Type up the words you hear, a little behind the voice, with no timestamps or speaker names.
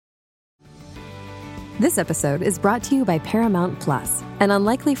This episode is brought to you by Paramount Plus. An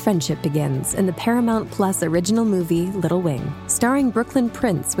unlikely friendship begins in the Paramount Plus original movie Little Wing, starring Brooklyn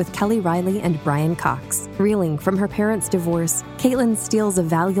Prince with Kelly Riley and Brian Cox. Reeling from her parents' divorce, Caitlin steals a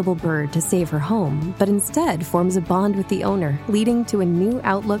valuable bird to save her home, but instead forms a bond with the owner, leading to a new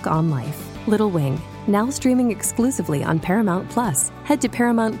outlook on life. Little Wing, now streaming exclusively on Paramount Plus. Head to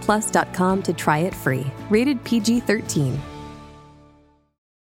ParamountPlus.com to try it free. Rated PG-13.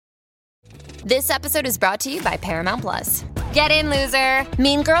 This episode is brought to you by Paramount Plus. Get in, loser!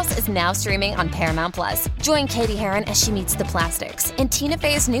 Mean Girls is now streaming on Paramount Plus. Join Katie Heron as she meets the plastics in Tina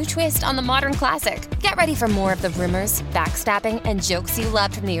Fey's new twist on the modern classic. Get ready for more of the rumors, backstabbing, and jokes you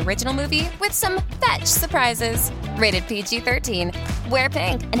loved from the original movie with some fetch surprises. Rated PG-13. Wear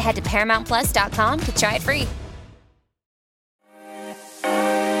pink and head to ParamountPlus.com to try it free.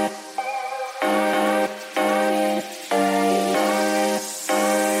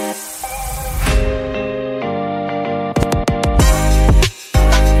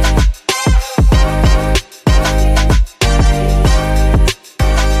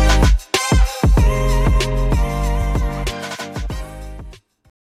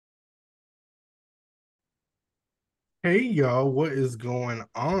 Hey y'all, what is going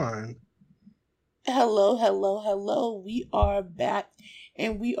on? Hello. We are back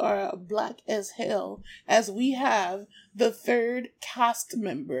and we are black as hell as we have the third cast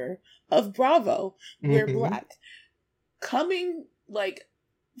member of Bravo. We're black. Coming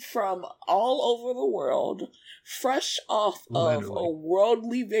from all over the world, fresh off of a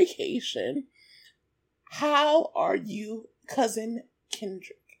worldly vacation. How are you, cousin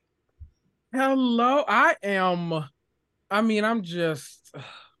Kendrick? Hello, I'm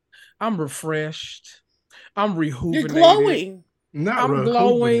refreshed. I'm rejuvenated. You're glowing. I'm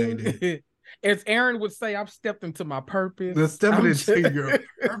glowing. As Aaron would say, I've stepped into my purpose. The stepping into your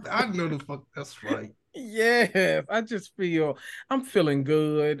purpose. I know the fuck that's right. Yes, I'm feeling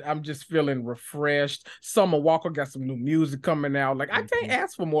good. I'm just feeling refreshed. Summer Walker got some new music coming out. I can't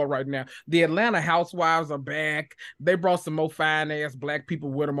ask for more right now. The Atlanta Housewives are back. They brought some more fine ass black people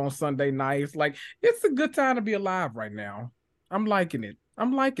with them on Sunday nights. It's a good time to be alive right now. I'm liking it.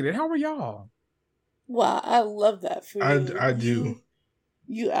 How are y'all? Wow, I love that for you. I do.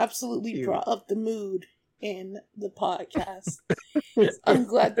 You absolutely brought up the mood in the podcast. I'm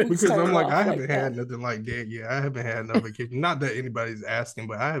glad that we because I'm off I haven't had nothing like that yet. I haven't had no vacation. Not that anybody's asking,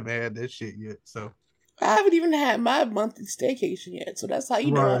 but I haven't had that shit yet. So I haven't even had my monthly staycation yet. So that's how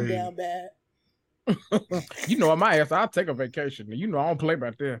you know I'm down bad. On my ass, I'll take a vacation. I don't play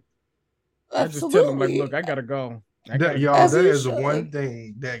back there. Absolutely. I just tell them look, I gotta go. That is one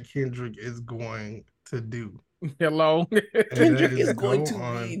thing that Kendrick is going to do. Hello. Kendrick is going to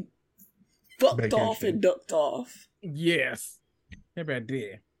be fucked vacation. Off and ducked off. Yes. How about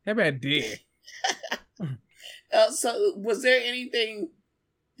that? So, was there anything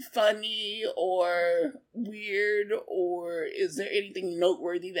funny or weird, or is there anything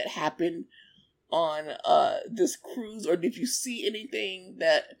noteworthy that happened on this cruise, or did you see anything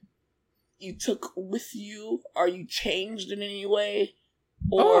that you took with you? Are you changed in any way,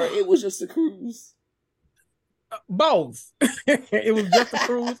 or it was just a cruise? Both. It was just a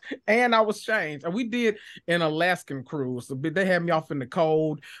cruise and I was changed. We did an Alaskan cruise. They had me off in the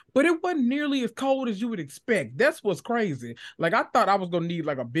cold, but it wasn't nearly as cold as you would expect. That's what's crazy. I thought I was gonna need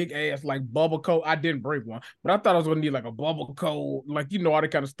a big ass bubble coat. I didn't bring one, but I thought I was gonna need a bubble coat, all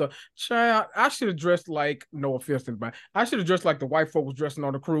that kind of stuff. Child, I should have dressed no offense to anybody, I should have dressed like the white folk was dressing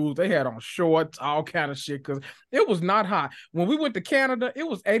on the cruise. They had on shorts, all kind of shit, because it was not hot. When we went to Canada, it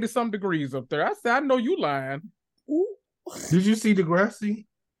was 80-some degrees up there. I said, I know you lying. Ooh. Did you see Degrassi?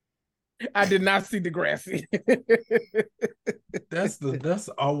 I did not see Degrassi. That's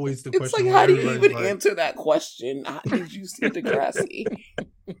always the question. It's how do you even answer that question? Did you see Degrassi?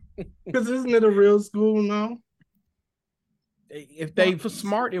 Because isn't it a real school now? If they were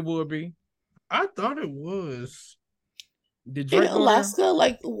smart, it would be. I thought it was. Did Drake in Alaska?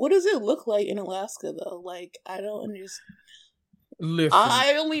 What does it look like in Alaska though? I don't understand. Listen,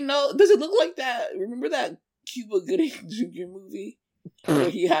 I only know. Does it look like that? Remember that Cuba Gooding Jr. movie where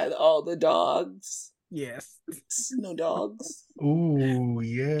he had all the dogs? Yes. No dogs. Ooh,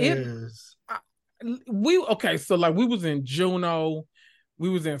 yes. We was in Juneau, we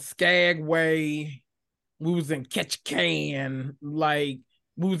was in Skagway, we was in Ketchikan,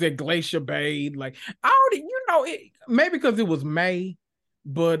 we was at Glacier Bay. I already, maybe because it was May,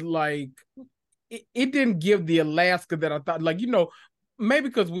 but it didn't give the Alaska that I thought. Maybe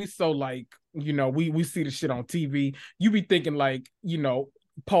because we so we see the shit on TV. You be thinking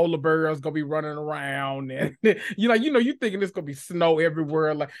polar bears gonna be running around, and you thinking it's gonna be snow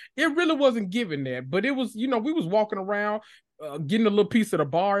everywhere. Like, it really wasn't giving that, but it was, we was walking around, getting a little piece of the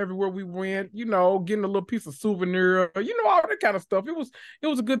bar everywhere we went, getting a little piece of souvenir, all that kind of stuff. It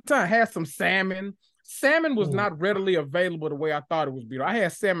was a good time. Had some salmon. Salmon was not readily available the way I thought it was. I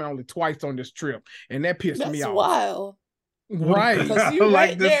had salmon only twice on this trip, and that pissed me off. That's wild. Right. Because you're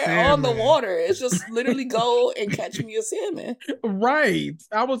right there on the water. It's just literally go and catch me a salmon. Right.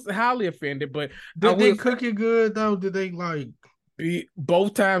 I was highly offended, but did they cook it good though? Did they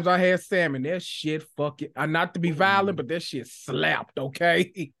both times I had salmon, that shit fucking, not to be violent, but that shit slapped,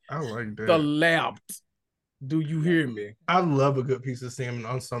 okay? I like that. Slapped. Do you hear me? I love a good piece of salmon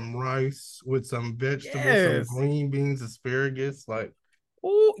on some rice with some vegetables, some green beans, asparagus, like.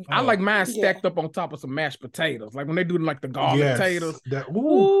 Ooh, I like mine stacked up on top of some mashed potatoes. Like when they do like the garlic potatoes.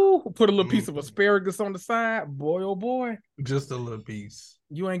 Put a little piece of asparagus on the side. Boy, oh boy. Just a little piece.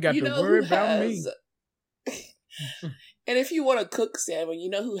 You ain't got to worry about me. And if you want to cook salmon,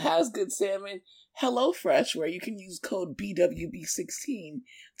 you know who has good salmon? HelloFresh, where you can use code BWB16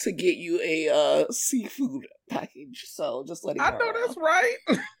 to get you a seafood package. So just letting I know that's right.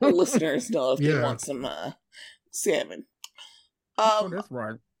 The listeners know if they want some salmon. That's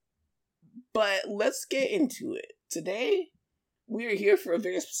right. But let's get into it. Today, we are here for a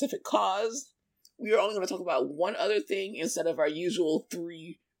very specific cause. We are only going to talk about one other thing instead of our usual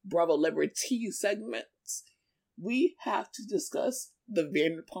 3 Bravo Liberty segments. We have to discuss the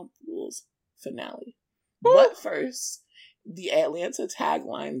Vanderpump Rules finale. Woo! But first, the Atlanta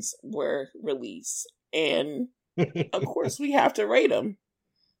taglines were released. And, of course, we have to rate them.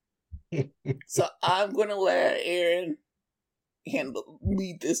 So I'm going to let Aaron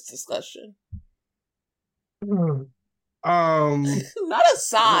lead this discussion. Not a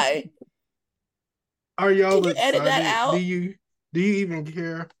sigh. Are y'all Can you edit that out? Do you even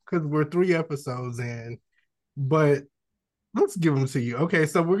care? Because we're 3 episodes in, but let's give them to you. Okay,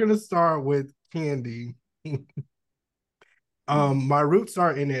 so we're gonna start with Candy. My roots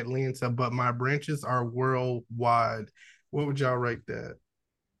are in Atlanta, but my branches are worldwide. What would y'all rate that?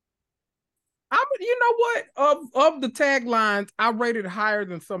 You know what? Of the taglines, I rated higher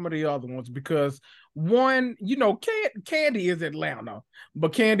than some of the other ones because one, Candy is Atlanta,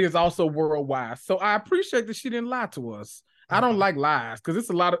 but Candy is also worldwide. So I appreciate that she didn't lie to us. I don't like lies because it's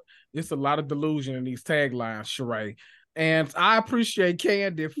a lot of delusion in these taglines, Sheree. And I appreciate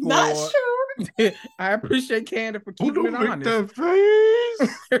Candy for not sure. I appreciate Candy for keeping it honest. That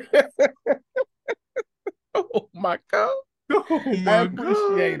face. Oh my God. Oh my I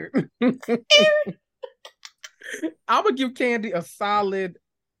appreciate it. I'm gonna give Candy a solid.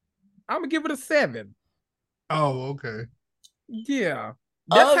 I'm gonna give it a 7. Oh, okay. Yeah,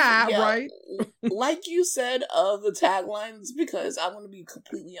 that's high, right? Like you said, of the taglines, because I'm gonna be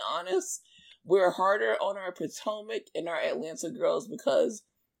completely honest, we're harder on our Potomac and our Atlanta girls because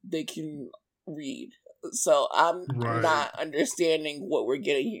they can read. So I'm not understanding what we're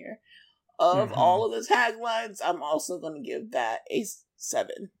getting here. Of all of the taglines, I'm also going to give that a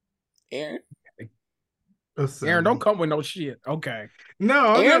 7. Aaron? Aaron, don't come with no shit. Okay.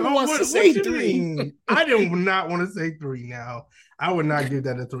 No, Aaron wants to say 3. I do not want to say 3 now. I would not give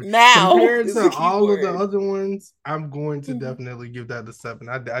that a 3. Now, compared to all of the other ones, I'm going to definitely give that a 7.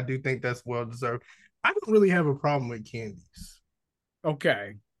 I do think that's well deserved. I don't really have a problem with Candies.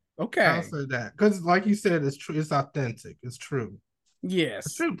 Okay. I'll say that because, like you said, it's true. It's authentic. It's true. Yes,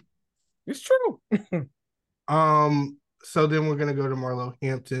 it's true. It's true. So then we're gonna go to Marlo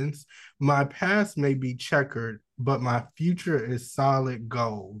Hampton's. My past may be checkered, but my future is solid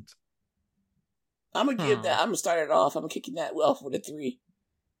gold. I'm gonna give that. I'm gonna start it off. I'm kicking that off with a 3.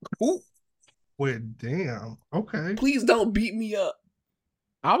 Ooh. Wait, damn. Okay. Please don't beat me up.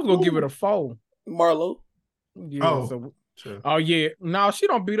 I was gonna give it a 4. Marlo. Yeah. Oh yeah. No, she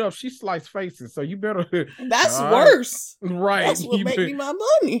don't beat up. She slice faces. So you better. That's worse. Right. That's what make me my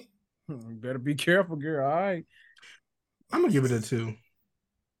money. You better be careful, girl. All right. I'm gonna give it a 2.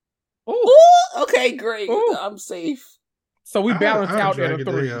 Ooh, okay, great. Ooh. I'm safe. So we balance out at a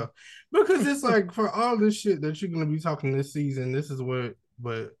 3. Because it's like for all this shit that you're gonna be talking this season, this is what.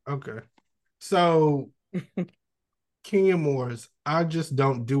 But okay. So Kenya Moore's, I just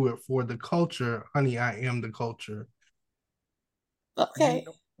don't do it for the culture, honey. I am the culture. Okay.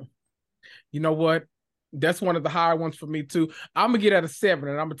 You know what? That's one of the higher ones for me too. I'm gonna get at a 7,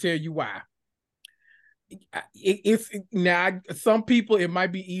 and I'm gonna tell you why. It's now some people it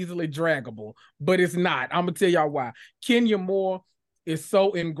might be easily draggable, but it's not. I'm gonna tell y'all why. Kenya Moore, is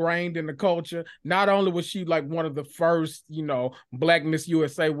so ingrained in the culture. Not only was she like one of the first, Black Miss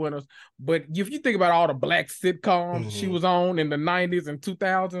USA winners, but if you think about all the Black sitcoms she was on in the 90s and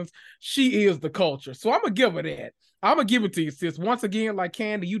 2000s, she is the culture. So I'm going to give her that. I'm going to give it to you, sis. Once again, like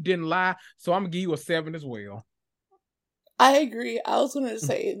Candy, you didn't lie. So I'm going to give you a 7 as well. I agree. I was going to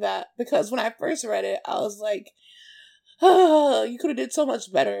say that because when I first read it, I was like, oh, you could have did so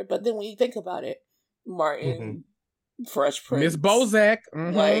much better. But then when you think about it, Martin, Fresh Prince, Miss Bozak,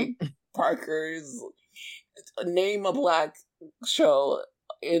 like Parker's, name a Black show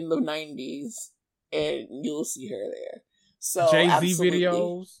in the 90s, and you'll see her there. So Jay-Z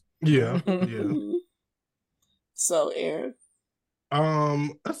videos. Yeah. So, Aaron? A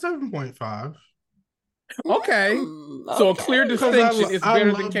 7.5. Okay. So a clear distinction is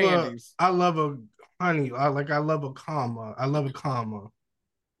better than Candy's. I love a honey. I love a comma. I love a comma.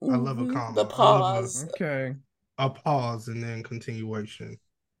 I love a comma. The pause. A pause and then continuation.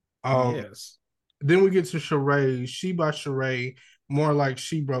 Yes. Then we get to Sheree. She by Sheree, more like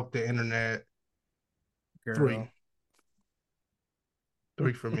she broke the internet. Girl.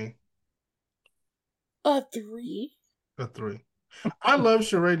 3 for me. A 3? A 3. I love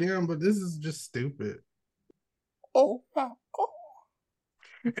Sheree Dion, but this is just stupid. Oh my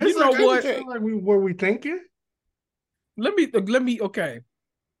God. You know what? Were we thinking? Let me, okay.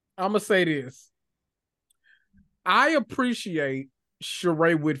 I'm going to say this. I appreciate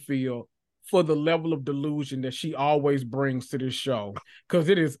Sheree Whitfield for the level of delusion that she always brings to this show, because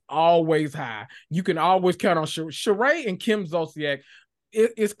it is always high. You can always count on Sheree and Kim Zolciak.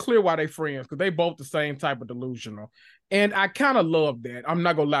 It's clear why they friends, because they both the same type of delusional. And I kind of love that. I'm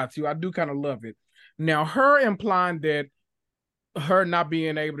not going to lie to you. I do kind of love it. Now, her implying that her not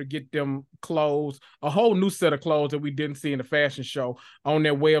being able to get them clothes, a whole new set of clothes that we didn't see in the fashion show on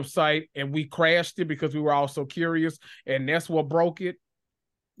their website, and we crashed it because we were all so curious, and that's what broke it.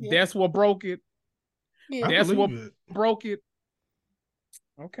 Yeah. That's what broke it. Yeah. That's what broke it.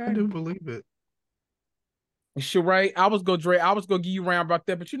 Okay. I do believe it. Sheree, I was gonna give you around about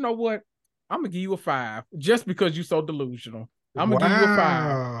that, but you know what? I'm gonna give you a 5 just because you're so delusional. I'm gonna give you a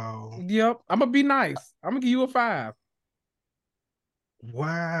 5. Yep, I'm gonna be nice. I'm gonna give you a 5.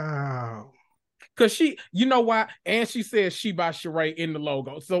 Wow. Cause she, you know why? And she says she by Sheree in the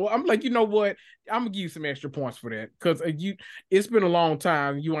logo. So I'm like, you know what? I'm gonna give you some extra points for that. Cause it's been a long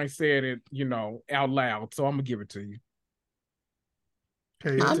time. You ain't said it, out loud. So I'm gonna give it to you.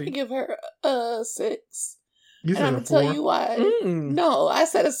 Okay, I'm gonna give her a 6. You said I'm gonna tell you why. No, I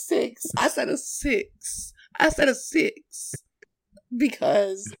said a 6. I said a 6.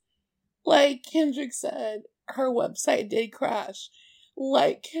 Because, like Kendrick said, her website did crash.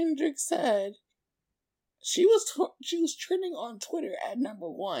 Like Kendrick said, she was trending on Twitter at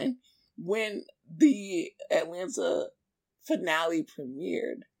 #1 when the Atlanta finale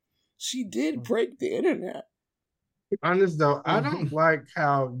premiered. She did break the internet. Honest though, I don't like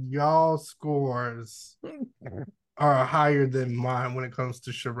how y'all scores are higher than mine when it comes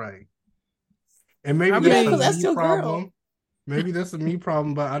to Sheree. And maybe that's a me problem. Girl. Maybe that's a me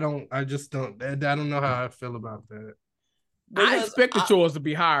problem, but I don't know how I feel about that. I expected yours to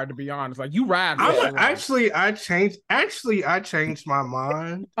be higher, to be honest. Like, you ride. I changed my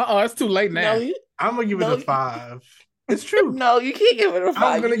mind. It's too late now. I'm gonna give it a 5. It's true. No, you can't give it a 5.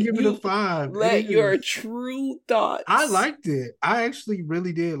 I'm gonna give it a 5. Let your true thoughts. I liked it. I actually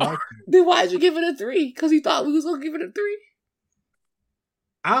really did like it. Then why'd you give it a 3? Because you thought we was gonna give it a 3?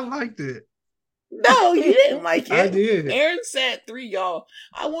 I liked it. No, you didn't like it. I did. Aaron said 3, y'all.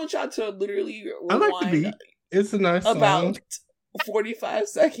 I want y'all to literally rewind. I like the beat. It's a nice song. About 45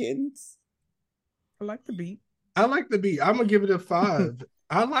 seconds. I like the beat. I'm gonna give it a 5.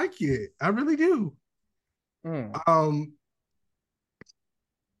 I like it. I really do.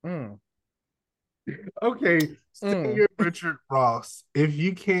 Okay, Senior Richard Ross. If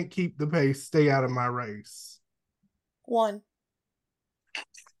you can't keep the pace, stay out of my race. 1.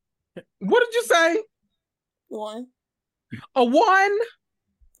 What did you say? 1. A 1?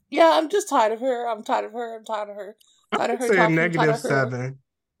 Yeah, I'm just tired of her. I'm tired of her. I'd say a -7.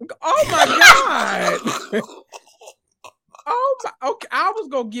 Oh my God. Okay. I was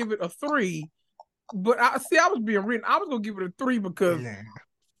gonna give it a 3, but I was being written. I was gonna give it a 3 because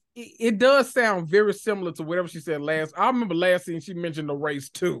it does sound very similar to whatever she said last. I remember last scene she mentioned the race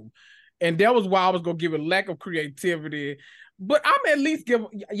too, and that was why I was gonna give it lack of creativity. But I'm at least y'all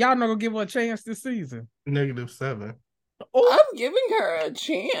not gonna give her a chance this season. -7. I'm giving her a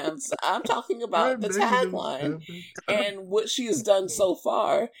chance. I'm talking about the tagline and what she has done so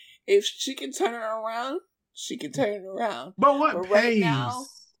far. If she can turn it around, she can turn it around. But what pace? Right now,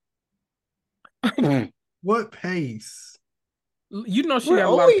 what pace? You know she got a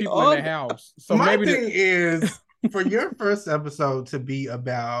lot of people in the house. So my maybe thing is for your first episode to be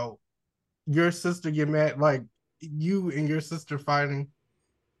about your sister get mad, like you and your sister fighting.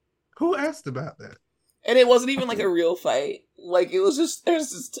 Who asked about that? And it wasn't even like a real fight. Like it was just there's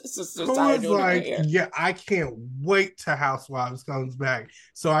sisters Who tired was doing like, her hair. yeah, I can't wait till Housewives comes back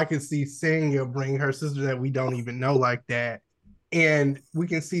so I can see Sanya bring her sister that we don't even know like that. And we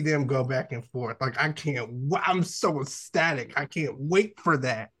can see them go back and forth. Like, I'm so ecstatic. I can't wait for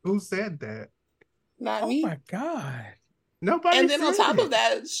that. Who said that? Not me. Oh my God. Nobody. And then on top it. of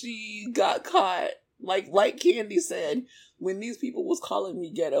that, she got caught. Like Candy said, when these people was calling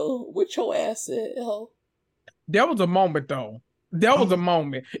me ghetto, with your ass at, ho. There was a moment though. There was a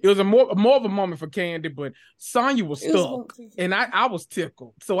moment. It was a more of a moment for Candy, but Sonya was stuck. And I was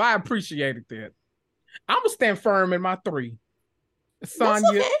tickled. So I appreciated that. I'm gonna stand firm in my 3. Sonya,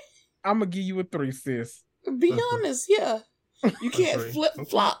 okay. I'm gonna give you a 3, sis. Be honest, yeah. You can't flip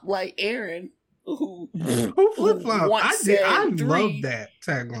flop like Aaron. Who flip flop? I love that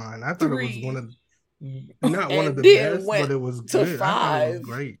tagline. I thought it was one of the best, but it was good. 5 I thought it was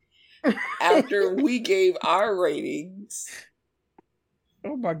great. After we gave our ratings.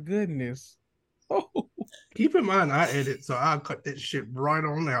 Oh my goodness. Oh. Keep in mind, I edit, so I'll cut that shit right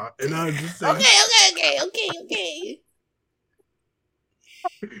on out. And I'll just say, okay.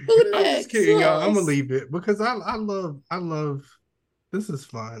 Who next? I'm just kidding, y'all. I'm gonna leave it because I love. This is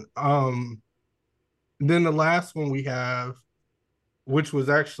fun. Then the last one we have, which was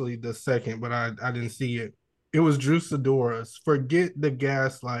actually the second, but I didn't see it. It was Drew Sidora's "Forget the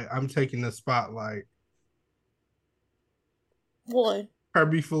Gaslight, I'm Taking the Spotlight." Boy,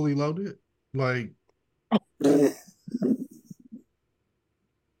 Herbie Fully Loaded, like. I'm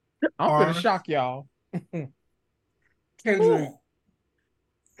gonna shock y'all. Kendrick,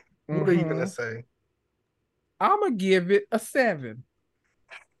 what are you gonna say? I'm gonna give it a 7.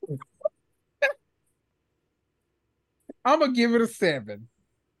 I'm gonna give it a 7.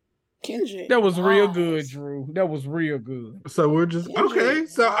 Kendrick, that was real good, Drew. That was real good. So we're just okay.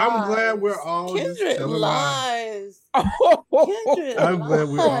 So I'm glad we're all Kendrick just telling lies. Kendrick I'm glad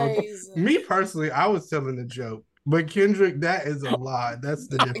we're all. Me personally, I was telling a joke, but Kendrick, that is a lie. That's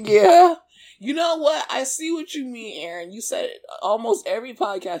the difference. Yeah. You know what? I see what you mean, Aaron. You said it. Almost every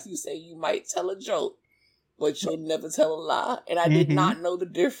podcast you say you might tell a joke, but you'll never tell a lie. And I did not know the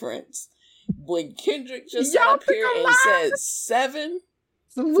difference. When Kendrick just sat up here and said 7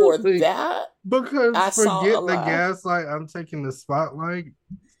 Absolutely. for that, because I forget the gaslight, I'm taking the spotlight.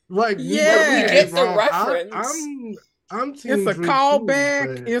 Like, yeah, we get the reference. I'm it's a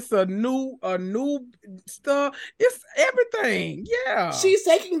callback. It's a new stuff. It's everything. Yeah, she's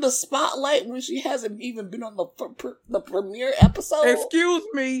taking the spotlight when she hasn't even been on the premiere episode. Excuse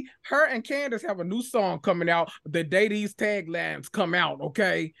me, her and Candace have a new song coming out the day these taglines come out.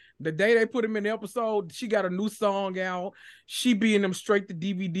 Okay, the day they put them in the episode, she got a new song out. She be in them straight to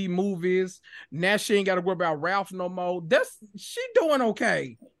DVD movies. Now she ain't got to worry about Ralph no more. She doing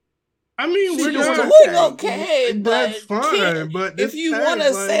okay. I mean, we're doing okay. That's fine. But if you want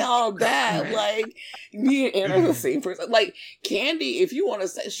to say all that, like me and Aaron are the same person. Like Candy, if you want to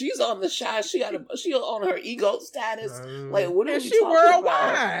say she's on the shy, she on her ego status. Like what is she worldwide?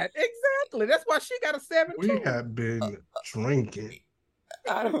 About? Exactly. That's why she got a 7. We have been drinking.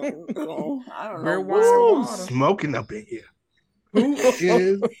 I don't know. Smoking up in here. Who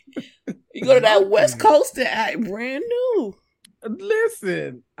is? You go to that West Coast and act brand new.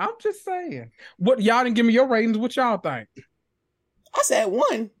 Listen, I'm just saying. What y'all didn't give me your ratings? What y'all think? I said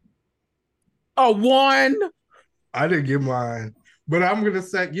 1. A 1? I didn't give mine, but I'm gonna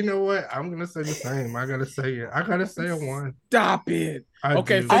say. You know what? I'm gonna say the same. I gotta say it. I gotta say a 1. Stop it.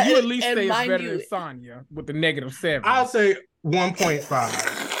 Okay, so you at least say it's better than Sonya with the -7. I'll say 1.5.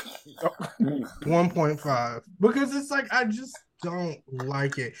 1.5 because it's like I just don't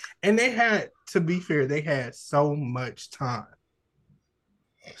like it, and they had to be fair. They had so much time.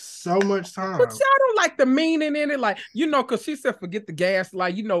 So much time. But y'all don't like the meaning in it, like, because she said forget the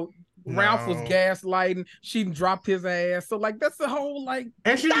gaslight. Ralph was gaslighting. She dropped his ass. So like that's the whole like.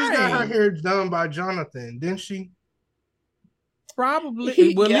 And she just got her hair done by Jonathan, didn't she? Probably.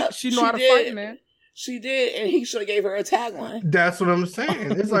 She know how to fight, man. She did, and he should have gave her a tagline. That's what I'm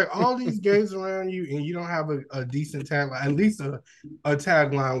saying. It's like all these gays around you, and you don't have a decent tagline. At least a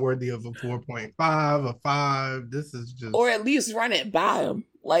tagline worthy of a 4.5, a 5. This is just, or at least run it by him.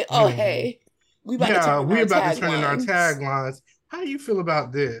 Like, hey, we about to turn in our taglines. How do you feel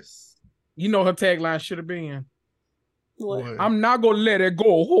about this? You know her tagline should have been, what? I'm not gonna let it go,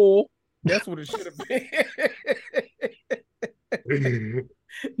 whore. That's what it should have been.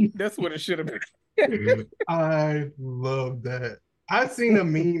 That's what it should have been. I love that. I seen a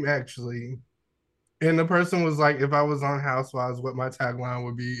meme actually, and the person was like, "If I was on Housewives, what my tagline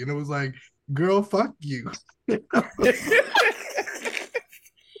would be," and it was like, "Girl, fuck you."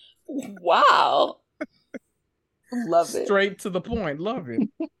 Wow. Love it. Straight to the point. Love it.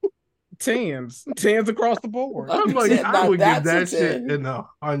 Tens across the board. I'm like, I Now would give that's a that shit 10. in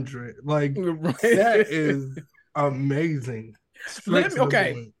 100. Like, Right. that is amazing. Straight to the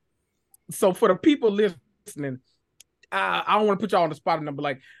point. So for the people listening, I don't want to put y'all on the spot number.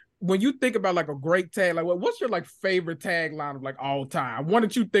 Like, when you think about like a great tag, like what's your like favorite tagline of like all time? One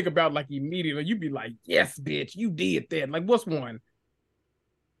that you think about like immediately, you'd be like, yes, bitch, you did that. Like, what's one?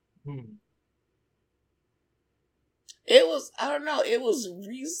 It was, I don't know, it was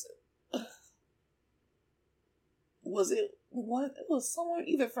recent. Was it one? It was someone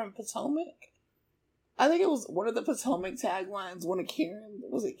either from Potomac. I think it was one of the Potomac taglines. One of Karen.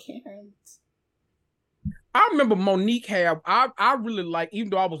 Was it Karen's? I remember Monique had. I really like,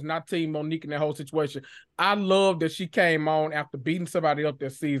 even though I was not team Monique in that whole situation, I loved that she came on after beating somebody up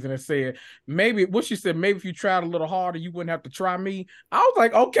this season and said, maybe what she said, maybe if you tried a little harder, you wouldn't have to try me. I was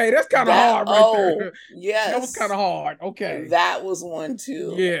like, okay, that's kind of hard right there. Yes. That was kind of hard. Okay. That was one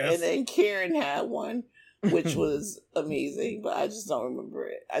too. Yes. And then Karen had one, which was amazing, but I just don't remember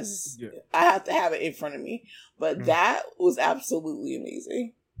it. I have to have it in front of me. But that was absolutely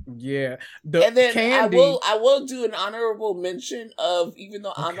amazing. Yeah. And then Candy, I will do an honorable mention of, even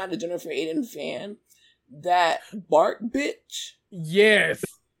though I'm not a Jennifer Aiden fan, that Bart bitch. Yes.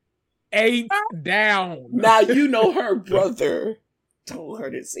 8 down. Now you know her brother told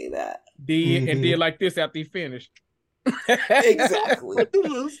her to say that. And did like this after he finished. Exactly.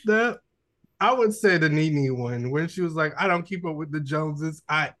 I would say the Nene one, when she was like, I don't keep up with the Joneses.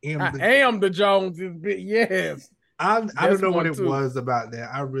 I am the Joneses. Yes. I don't know what it was about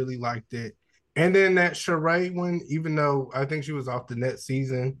that. I really liked it. And then that Sheree one, even though I think she was off the next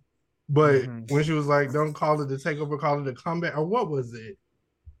season, but when she was like, don't call it the takeover, call it a comeback, or what was it?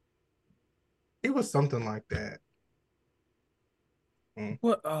 It was something like that.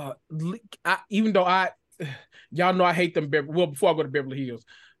 Well, even though y'all know I hate them. Well, before I go to Beverly Hills,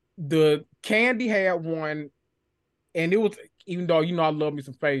 the Candy had one, and it was, even though I love me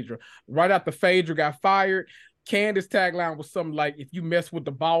some Phaedra. Right after Phaedra got fired, Candy's tagline was something like, if you mess with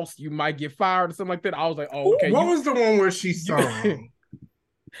the boss, you might get fired, or something like that. I was like, oh, okay. What was the one where she sung?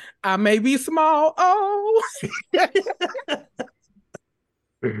 I may be small. Oh.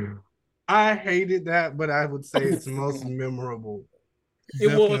 I hated that, but I would say it's most memorable. It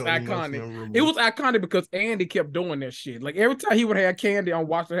was iconic. It was iconic because Andy kept doing that shit. Like, every time he would have Candy on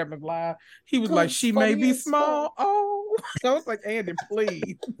Watch What Happens Live, he was like, she may be small. Oh. I was like, Andy,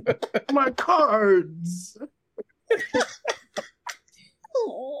 please. My cards.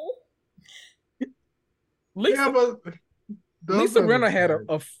 Lisa Rinna had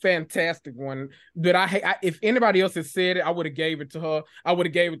a fantastic one that I if anybody else had said it, I would have gave it to her. I would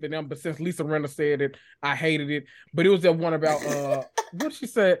have gave it to them. But since Lisa Rinna said it, I hated it. But it was that one about what she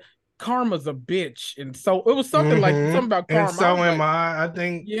said, karma's a bitch. And so it was something like something about karma. And so am I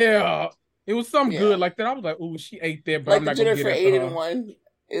think. Yeah. It was something good like that. I was like, ooh, she ate that, but like I'm not going to get it. Jennifer Aiden one.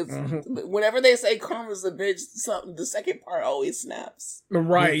 Whenever they say karma's a bitch, the second part always snaps.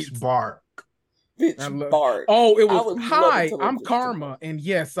 Right. Bitch bark. Bitch bark. Oh, it was, hi, I'm Karma, and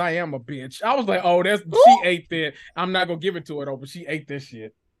yes, I am a bitch. I was like, oh, she ate that. I'm not going to give it to her, though, but she ate that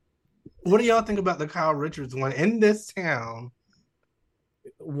shit. What do y'all think about the Kyle Richards one? In this town.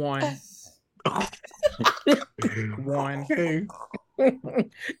 One. One. Okay.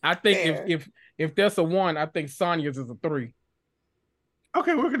 I think if there's a 1, I think Sonya's is a 3.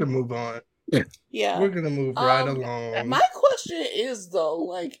 Okay, we're gonna move on. Yeah, we're gonna move right along. My question is though,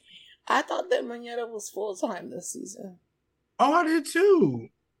 like, I thought that Moneta was full time this season. Oh, I did too.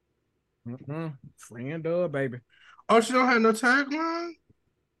 Friend baby. Oh, she don't have no tagline.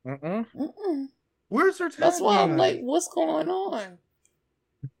 Where's her tagline? That's why I'm like, what's going on?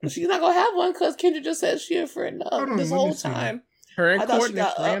 She's not gonna have one because Kendra just said she a friend of this whole time. Her and I thought she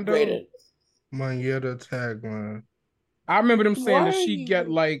got upgraded. Moneta tagline. I remember them saying that she got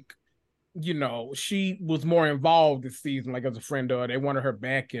like, she was more involved this season, like as a friend of her. They wanted her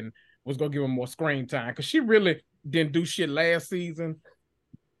back and was gonna give her more screen time because she really didn't do shit last season.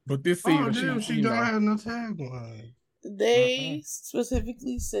 But this season, she don't have no tagline. They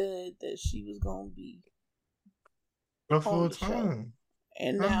specifically said that she was gonna be a full time.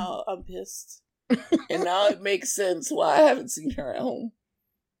 And now I'm pissed. And now it makes sense why I haven't seen her at home.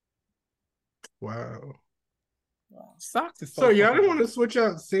 Wow. Socks is so y'all didn't want to switch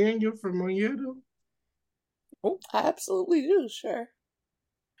out Sanya for Moneta? Oh, I absolutely do, sure.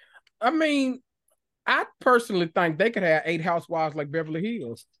 I mean, I personally think they could have 8 housewives like Beverly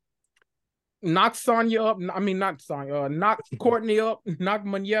Hills. Knock Sonya up. I mean, not Sonya. Knock Courtney up. Knock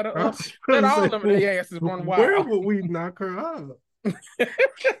Manetta up. Let all of them their asses run wild. Where would we knock her up?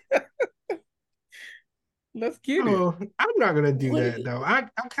 Let's get it. I'm not gonna do that though. I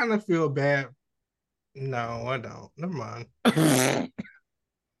kind of feel bad. No, I don't. Never mind.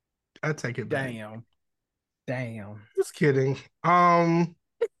 I take it back. Damn. Just kidding.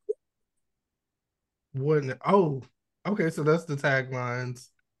 Wouldn't. Oh, okay. So that's the taglines.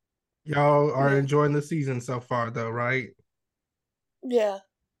 Y'all are enjoying the season so far, though, right? Yeah.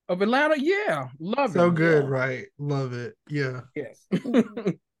 Of Atlanta, yeah, love it. So good, right? Love it. Yeah. Yes.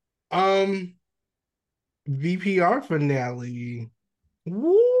 VPR finale.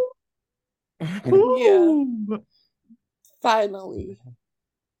 Woo! Yeah. Finally.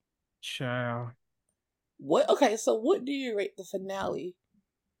 Child. What? Okay, so what do you rate the finale?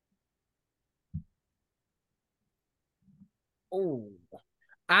 Oh,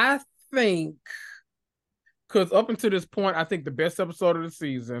 I think because up until this point, I think the best episode of the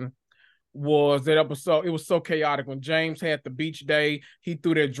season was that episode. It was so chaotic when James had the beach day. He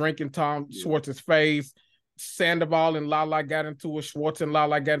threw that drink in Tom Schwartz's face. Sandoval and Lala got into it. Schwartz and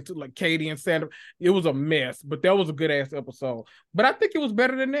Lala got into it, like Katie and Sandoval. It was a mess, but that was a good ass episode. But I think it was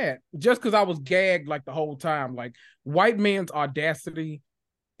better than that, just because I was gagged like the whole time. Like white man's audacity,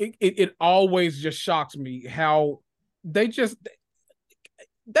 it always just shocks me how they just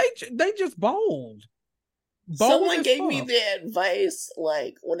bold. Someone gave me the advice,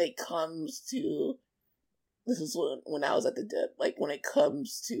 like when it comes to this is when I was at the dip, like when it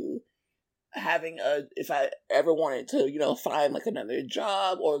comes to having if I ever wanted to, find like another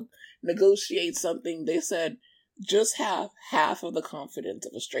job or negotiate something, they said just have half of the confidence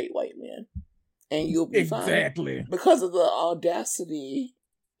of a straight white man and you'll be fine. Because of the audacity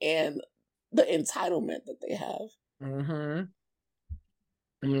and the entitlement that they have.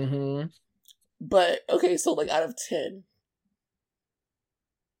 But okay, so like out of 10.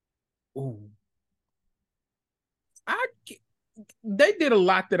 Ooh. They did a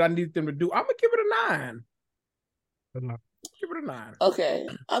lot that I needed them to do. I'm gonna give it a 9. Give it a 9. Okay,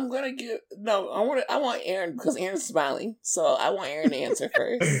 I'm gonna give I want Aaron because Aaron's smiling, so I want Aaron to answer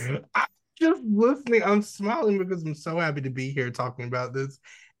first. I'm just listening. I'm smiling because I'm so happy to be here talking about this,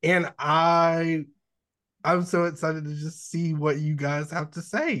 and I'm so excited to just see what you guys have to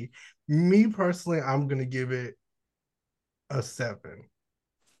say. Me personally, I'm gonna give it a 7.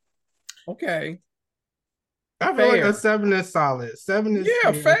 Okay. I feel like a 7 is solid. 7 is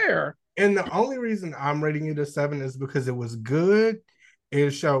fair. And the only reason I'm rating it a 7 is because it was good. It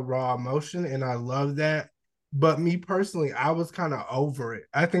showed raw emotion, and I love that. But me personally, I was kind of over it.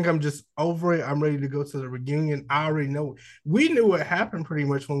 I think I'm just over it. I'm ready to go to the reunion. I already know. We knew what happened pretty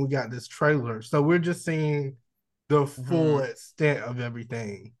much when we got this trailer. So we're just seeing the full extent of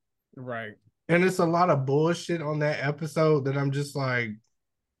everything. Right. And it's a lot of bullshit on that episode that I'm just like,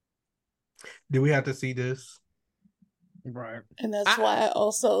 do we have to see this? Right. And that's why I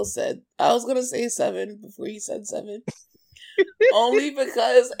also said I was gonna say 7 before he said 7. Only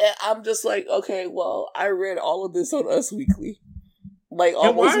because I'm just like, okay, well, I read all of this on Us Weekly. Like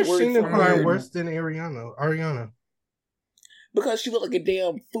almost and why is Sheena crying worse than Ariana? Because she looked like a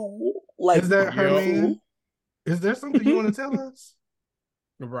damn fool. Like, is that her man? Is there something you want to tell us?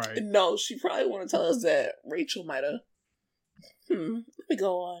 Right. No, she probably want to tell us that Rachel might have. Let me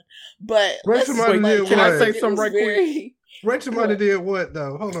go on. But Rachel might have did what? Can I say something right quick? Rachel might have did what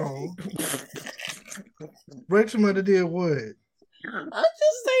though? Hold on. Rachel might have did what? I'm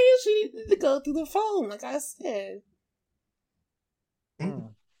just saying she needed to go through the phone, like I said.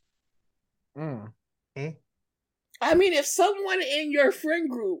 I mean, if someone in your friend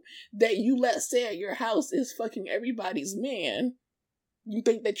group that you let stay at your house is fucking everybody's man, you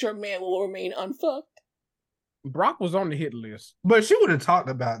think that your man will remain unfucked? Brock was on the hit list. But she would have talked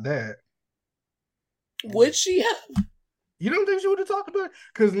about that. Would she have? You don't think she would have talked about it?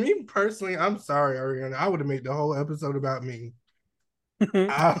 Because me personally, I'm sorry, Ariana. I would have made the whole episode about me.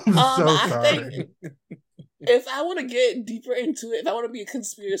 I'm so sorry. If I want to get deeper into it, if I want to be a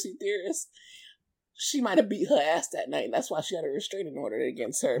conspiracy theorist, she might have beat her ass that night. And that's why she had a restraining order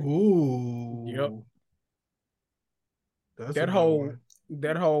against her. Ooh. Yep. That's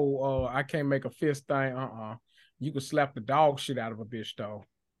that whole I can't make a fist thing. You could slap the dog shit out of a bitch though.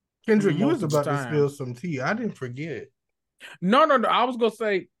 Kendra, you was about to spill some tea. I didn't forget. No. I was gonna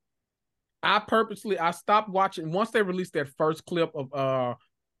say I stopped watching once they released that first clip of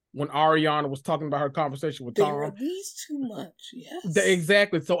when Ariana was talking about her conversation with They Tom. released too much, yes.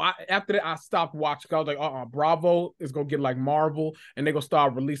 Exactly. So after that, I stopped watching. I was like, Bravo is gonna get like Marvel, and they're gonna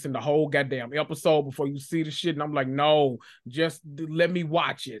start releasing the whole goddamn episode before you see the shit. And I'm like, no, just let me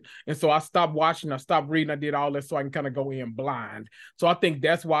watch it. And so I stopped watching, I stopped reading, I did all that so I can kind of go in blind. So I think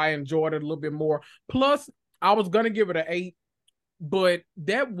that's why I enjoyed it a little bit more. Plus, I was gonna give it an 8, but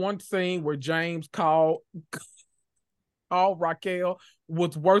that one scene where James called Raquel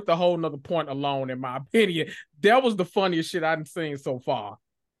was worth a whole nother point alone, in my opinion. That was the funniest shit I've seen so far.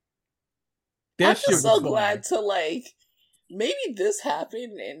 I'm just so glad to like, maybe this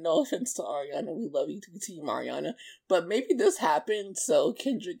happened, and no offense to Ariana, we love you to Team Ariana, but maybe this happened so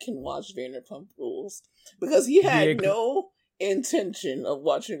Kendrick can watch Vanderpump Rules, because he had no intention of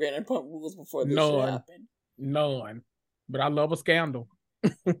watching Vanderpump Rules before this shit happened. None. But I love a scandal.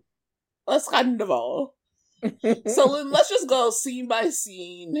 A SCANDOVAL. So let's just go scene by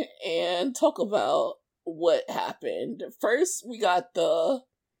scene and talk about what happened. First, we got the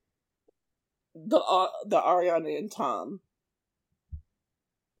Ariana and Tom.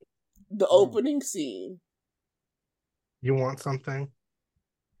 The opening scene. You want something?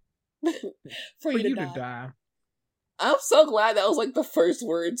 For you to die. I'm so glad that was like the first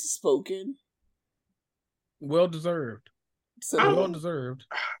words spoken. Well deserved. Well deserved.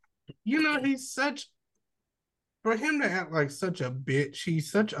 You know, for him to act like such a bitch,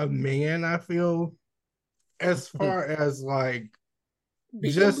 he's such a man, I feel, as far as like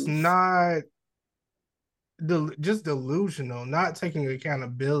just not just delusional, not taking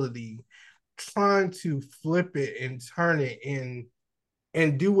accountability, trying to flip it and turn it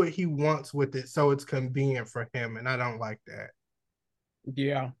and do what he wants with it so it's convenient for him. And I don't like that.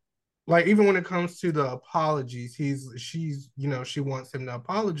 Yeah. Like, even when it comes to the apologies, she wants him to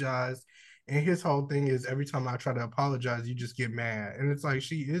apologize. And his whole thing is, every time I try to apologize, you just get mad. And it's like,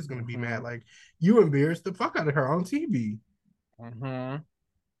 she is going to be mad. Like, you embarrassed the fuck out of her on TV. And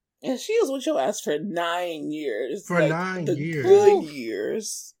she was with your ass for 9 years. For like, 9 years. Good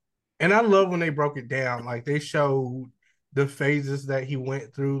years. And I love when they broke it down. Like, they showed the phases that he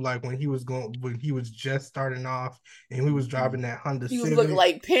went through, like when he was just starting off and he was driving that Honda Civic. He was looking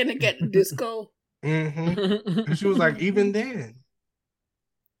like Panic at the Disco. And she was like, even then.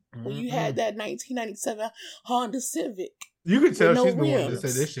 When you had that 1997 Honda Civic. You could tell she's been wanting to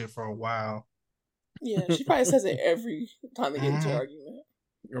say this shit for a while. Yeah, she probably says it every time they get into an argument.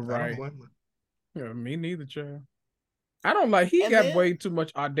 You're right. Yeah, me neither, child. I don't like, he got way too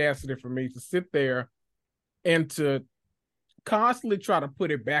much audacity for me to sit there and to constantly try to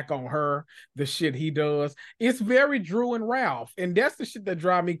put it back on her, the shit he does. It's very Drew and Ralph, and that's the shit that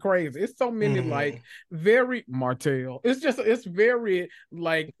drive me crazy. It's so many like very Martell. It's very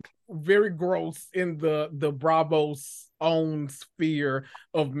like very gross in the Bravo's own sphere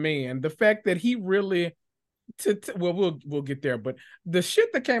of man. The fact that he really we'll get there, but the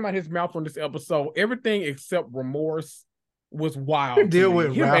shit that came out his mouth on this episode, everything except remorse, was wild. I could deal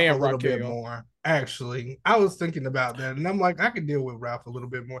with Ralph a little bit more. Actually, I was thinking about that, and I'm like, I could deal with Ralph a little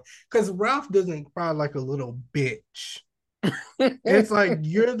bit more, because Ralph doesn't cry like a little bitch. It's like,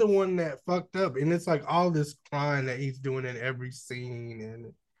 you're the one that fucked up, and it's like all this crying that he's doing in every scene.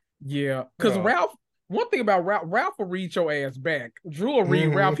 And yeah, because Ralph, one thing about Ralph will read your ass back. Drew will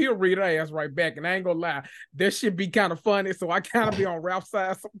read Ralph, he'll read her ass right back, and I ain't gonna lie, that shit be kind of funny, so I kind of be on Ralph's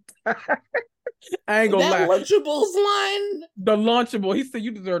side sometimes. I ain't gonna lie. Lunchables line? The Lunchable. He said,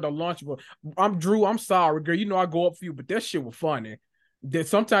 you deserve the Lunchable. I'm Drew, I'm sorry, girl. You know I go up for you, but that shit was funny. That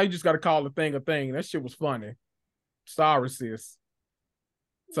sometimes you just gotta call a thing a thing. That shit was funny. Sorry, sis.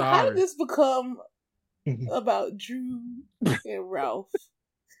 Sorry. How did this become about Drew and Ralph?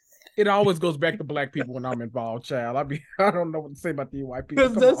 It always goes back to black people when I'm involved, child. I don't know what to say about the white people.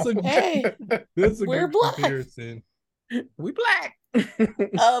 That's a we're good black. comparison. We black.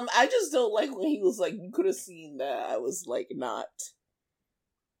 I just don't like when he was like, you could have seen that I was like not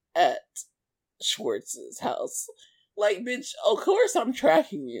at Schwartz's house. Like, bitch, of course I'm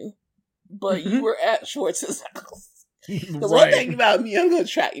tracking you, but you were at Schwartz's house. Because one thing about me, I'm gonna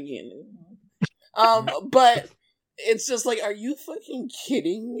track you. But it's just like, are you fucking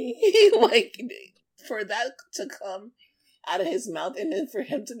kidding me? Like, for that to come out of his mouth, and then for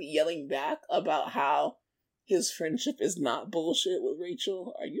him to be yelling back about how his friendship is not bullshit with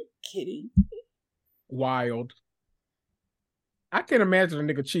Rachel. Are you kidding? Wild. I can't imagine a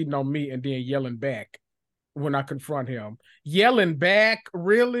nigga cheating on me and then yelling back when I confront him. Yelling back?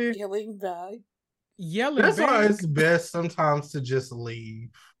 Really? Yelling back? That's why it's best sometimes to just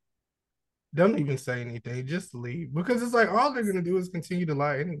leave. Don't even say anything. Just leave. Because it's like, all they're going to do is continue to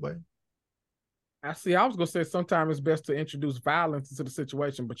lie anyway. I see. I was gonna say sometimes it's best to introduce violence into the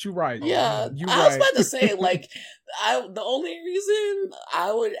situation, but you're right. Yeah, You're I was right. about to say, like, the only reason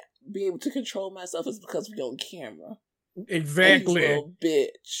I would be able to control myself is because we on camera. Exactly. And he's a little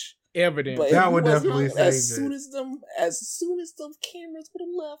bitch. Evidence. But that if would he wasn't definitely on, save as soon it. as them cameras would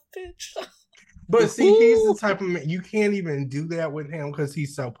have left, bitch. But see, he's the type of man, you can't even do that with him because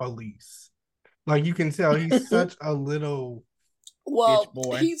he's so police. Like, you can tell he's such a little Well, bitch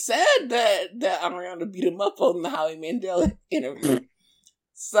boy. he said that Ariana beat him up on the Howie Mandel interview.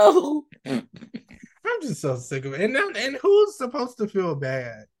 So I'm just so sick of it. And who's supposed to feel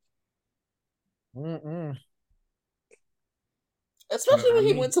bad? Especially when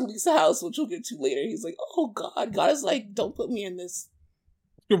he went to Lisa's house, which we'll get to later. He's like, "Oh God, God is like, don't put me in this."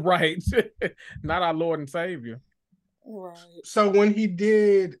 Right. Not our Lord and Savior. Right. So when he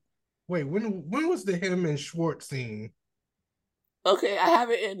did, wait, when was the him and Schwartz scene? Okay, I have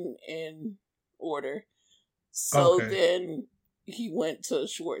it in order. So then he went to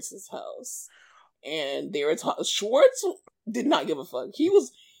Schwartz's house, and they were talking. Schwartz did not give a fuck. He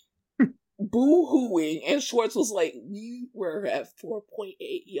was boo-hooing, and Schwartz was like, "We were at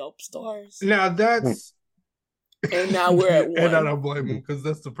 4.8 Yelp stars. Now that's." And now we're at 1. And I don't blame him because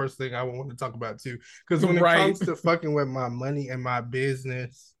that's the first thing I want to talk about too. Because when it comes to fucking with my money and my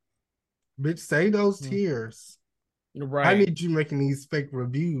business, bitch, say those tears. Right. I need you making these fake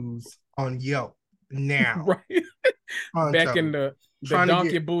reviews on Yelp now. Right. Back in the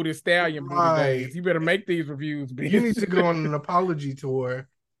donkey booty stallion booty days. You better make these reviews, bitch. You need to go on an apology tour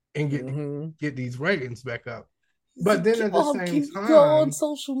and get these ratings back up. But then at the same time, go on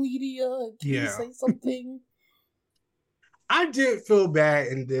social media. Can you say something? I did feel bad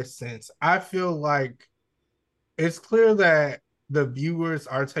in this sense. I feel like it's clear that the viewers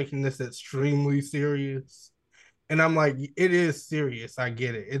are taking this extremely serious. And I'm like, it is serious. I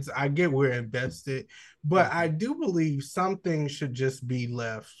get it. I get we're invested. But I do believe something should just be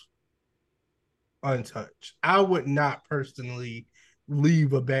left untouched. I would not personally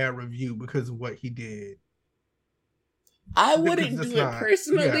leave a bad review because of what he did. I wouldn't do it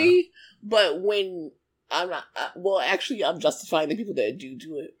personally, but when I'm not, actually, I'm justifying the people that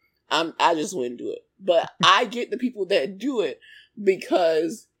do it. I just wouldn't do it. But I get the people that do it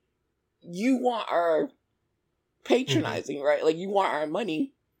because you want our patronizing, right? Like, you want our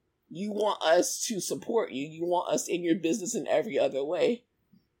money. You want us to support you. You want us in your business in every other way.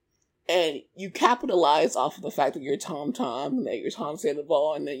 And you capitalize off of the fact that you're Tom, and that you're Tom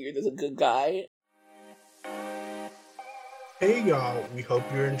Sandoval, and that you're just a good guy. Hey y'all, we hope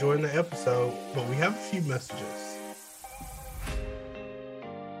you're enjoying the episode, but we have a few messages.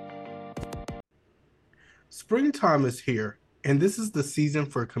 Springtime is here, and this is the season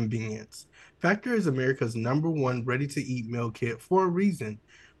for convenience. Factor is America's #1 ready-to-eat meal kit for a reason.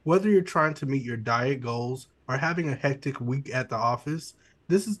 Whether you're trying to meet your diet goals or having a hectic week at the office,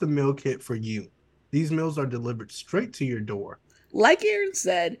 this is the meal kit for you. These meals are delivered straight to your door. Like Aaron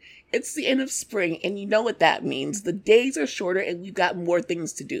said, it's the end of spring, and you know what that means. The days are shorter, and we've got more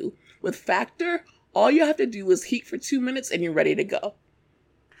things to do. With Factor, all you have to do is heat for 2 minutes, and you're ready to go.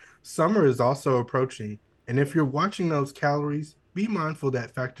 Summer is also approaching, and if you're watching those calories, be mindful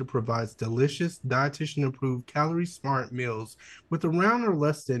that Factor provides delicious, dietitian-approved, calorie-smart meals with around or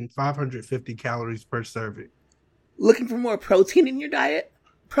less than 550 calories per serving. Looking for more protein in your diet?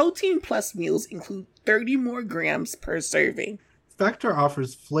 Protein Plus meals include 30 more grams per serving. Factor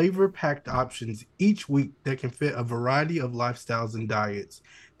offers flavor-packed options each week that can fit a variety of lifestyles and diets.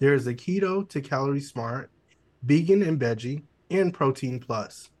 There is a keto to calorie smart, vegan and veggie, and protein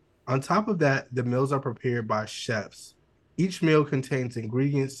plus. On top of that, the meals are prepared by chefs. Each meal contains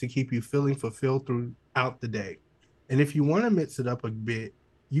ingredients to keep you feeling fulfilled throughout the day. And if you want to mix it up a bit,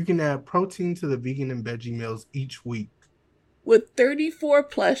 you can add protein to the vegan and veggie meals each week. With 34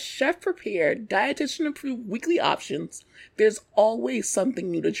 plus chef-prepared, dietitian-approved weekly options, there's always something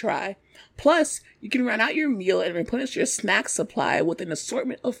new to try. Plus, you can run out your meal and replenish your snack supply with an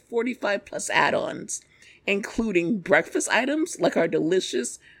assortment of 45 plus add-ons, including breakfast items like our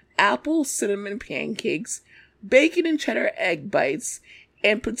delicious apple cinnamon pancakes, bacon and cheddar egg bites,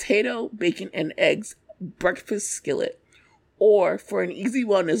 and potato, bacon, and eggs breakfast skillet. Or, for an easy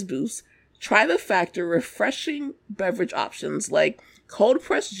wellness boost, try the Factor refreshing beverage options like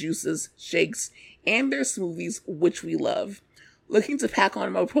cold-pressed juices, shakes, and their smoothies, which we love. Looking to pack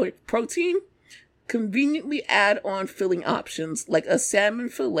on more protein? Conveniently add on filling options like a salmon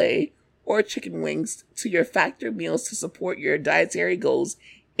fillet or chicken wings to your Factor meals to support your dietary goals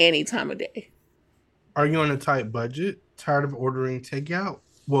any time of day. Are you on a tight budget? Tired of ordering takeout?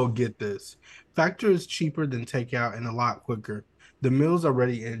 Well, get this. Factor is cheaper than takeout and a lot quicker. The meals are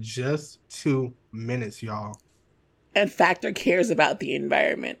ready in just 2 minutes, y'all. And Factor cares about the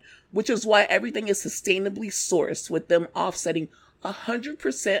environment, which is why everything is sustainably sourced, with them offsetting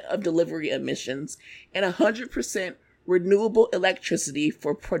 100% of delivery emissions and 100% renewable electricity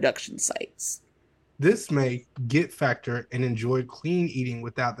for production sites. This may get Factor and enjoy clean eating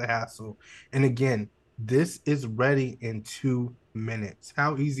without the hassle. And again, this is ready in 2 minutes.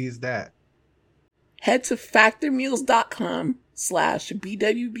 How easy is that? Head to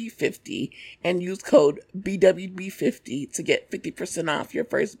factormeals.com/BWB50 and use code BWB50 to get 50% off your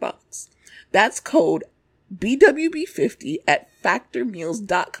first box. That's code BWB50 at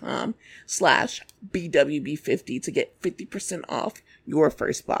factormeals.com/BWB50 to get 50% off your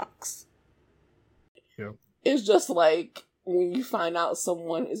first box. Yeah. It's just like when you find out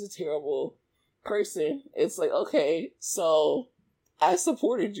someone is a terrible person, it's like, okay, so I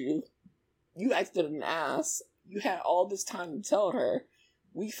supported you. You acted an ass. You had all this time to tell her.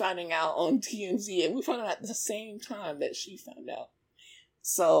 We finding out on TMZ, and we found out at the same time that she found out.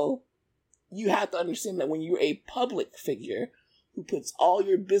 So you have to understand that when you're a public figure who puts all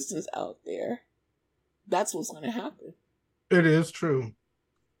your business out there, that's what's going to happen. It is true.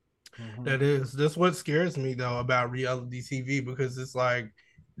 Mm-hmm. That is. That's what scares me, though, about reality TV, because it's like,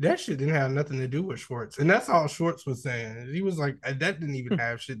 that shit didn't have nothing to do with Schwartz. And that's all Schwartz was saying. He was like, that didn't even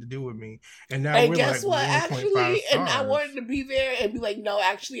have shit to do with me. And now we're guess like, what? 1.5 Actually, stars. and I wanted to be there and be like, no,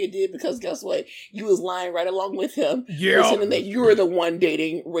 actually it did, because guess what? You was lying right along with him. Yeah. Saying that you were the one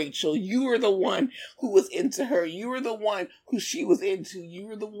dating Rachel. You were the one who was into her. You were the one who she was into. You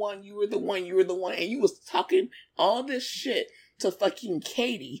were the one. And you was talking all this shit to fucking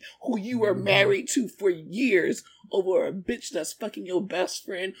Katie, who you were married to for years, over a bitch that's fucking your best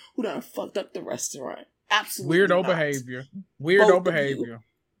friend who done fucked up the restaurant. Absolutely Weirdo not. behavior. Both of you.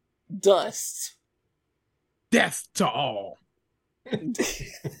 Dust. Death to all.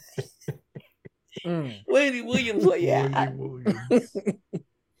 Wendy Williams, where you at?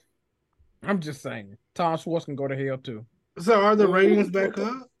 I'm just saying. Tom Schwartz can go to hell too. So are the ratings back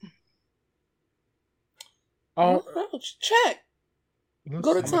up? Oh, check.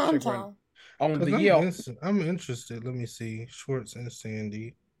 Go to Tom. On the Yelp. I'm interested. Let me see. Schwartz and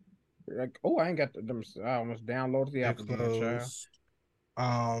Sandy. Like, oh, I ain't got them. I almost downloaded the app again,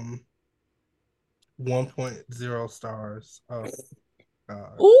 child. 1.0 stars. Oh,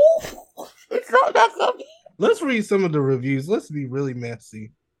 God. Ooh, it's not that good. Let's read some of the reviews. Let's be really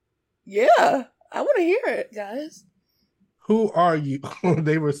messy. Yeah, I want to hear it, guys. Who are you?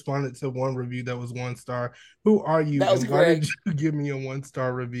 They responded to one review that was 1 star. Who are you? That was and why did you give me a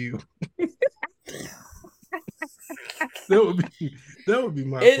 1-star review? that would be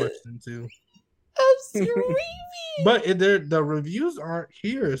my question too. I'm screaming. But the reviews aren't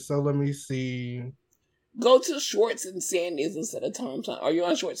here, so let me see. Go to Schwartz and Sandy's instead of Tom. Are you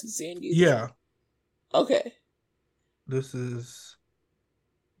on Schwartz and Sandy's? Yeah. Okay. This is.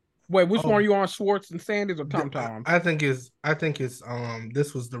 Wait, which one are you on, Schwartz and Sandy's or TomTom? I think it's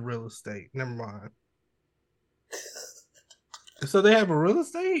this was the real estate. Never mind. So they have a real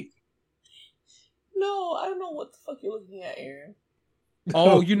estate? No, I don't know what the fuck you're looking at, Aaron.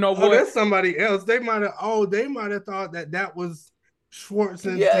 Oh, you know what? That's somebody else. They might have thought that was Schwartz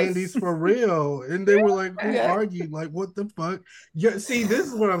and Sandy's for real. And they were like, who are you? Like, what the fuck? Yeah, see, this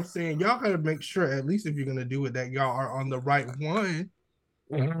is what I'm saying. Y'all gotta make sure, at least if you're gonna do it, that y'all are on the right one.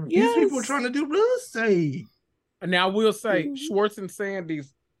 Mm-hmm. These people are trying to do real estate. Now, I will say, Schwartz and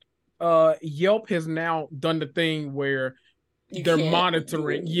Sandy's, Yelp has now done the thing where they're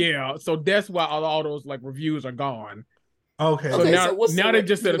monitoring. Yeah, so that's why all those like reviews are gone. Okay. So now they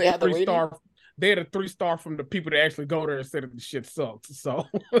just said a 3-star. They had a 3-star from the people that actually go there and said that the shit sucks. So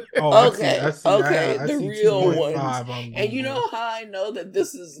I see. The real ones. And you know how I know that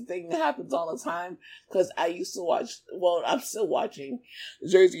this is the thing that happens all the time? Because I used to watch. Well, I'm still watching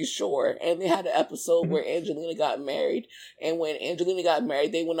Jersey Shore, and they had an episode where Angelina got married. And when Angelina got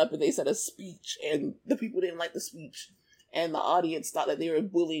married, they went up and they said a speech, and the people didn't like the speech. And the audience thought that they were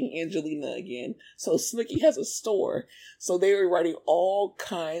bullying Angelina again. So Snooki has a store. So they were writing all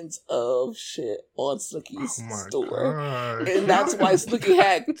kinds of shit on Snooki's store. God. And that's why Snooki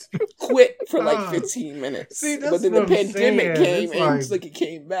had quit for like 15 minutes. See, but then the pandemic came and Snooki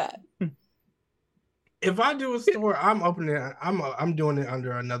came back. If I do a store, I'm opening it. I'm doing it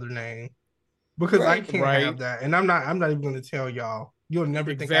under another name. Because I can't have that. And I'm not even gonna tell y'all. You'll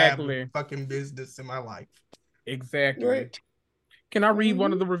never think I have a fucking business in my life. Exactly. Right. Can I read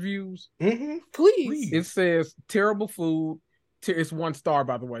one of the reviews? Mm-hmm. Please. It says terrible food. It's 1 star,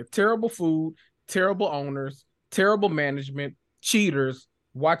 by the way. Terrible food, terrible owners, terrible management, cheaters.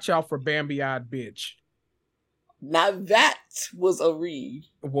 Watch out for Bambi-eyed bitch. Now that was a read.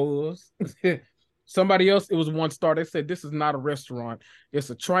 Was. Somebody else, it was one star. They said, this is not a restaurant. It's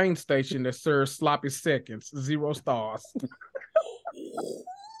a train station that serves sloppy seconds. 0 stars.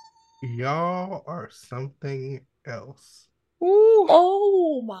 Y'all are something else. Ooh.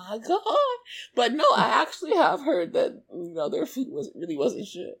 Oh my god! But no, I actually have heard that their food wasn't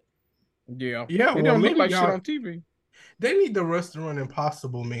shit. Yeah, yeah. It don't look like shit on TV. They need the Restaurant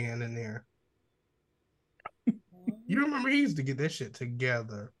Impossible man in there. You remember he used to get that shit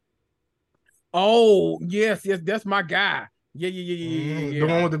together. Oh yes, that's my guy. Yeah. The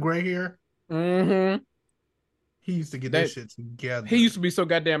one with the gray hair. Mm-hmm. He used to get that shit together. He used to be so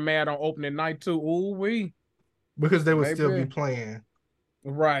goddamn mad on opening night too. Ooh wee. Because they would still be playing.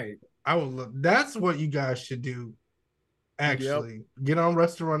 Right. I would look. That's what you guys should do. Actually, get on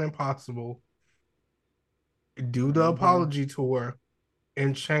Restaurant Impossible, do the apology tour,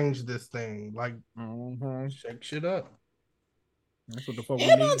 and change this thing. Like, shake shit up. That's what the fuck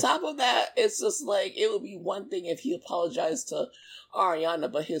and on top of that, it's just like, it would be one thing if he apologized to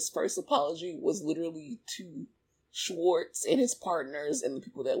Ariana, but his first apology was literally to Schwartz and his partners and the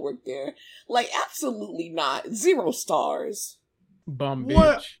people that work there. Like, absolutely not. 0 stars. Bum bitch.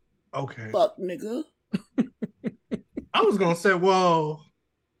 What? Okay. Fuck nigga. I was gonna say, well,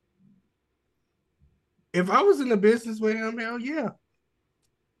 if I was in the business with him, hell yeah.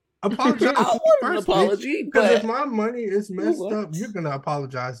 Apologize. I want an apology, because if my money is messed up, you're gonna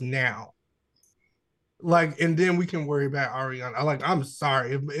apologize now. Like, and then we can worry about Ariana. Like, I'm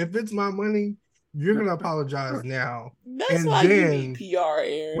sorry. If it's my money, you're gonna apologize now. That's and why then you need PR,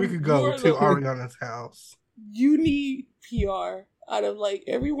 Aaron. We could go to Ariana's house. You need PR. Out of like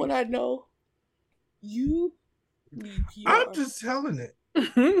everyone I know, you need PR. I'm just telling it.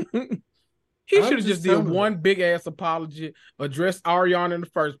 He should have just did one big ass apology, addressed Ariana in the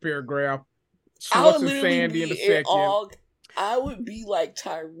first paragraph, Schwartz and Sandy in the second. I would be like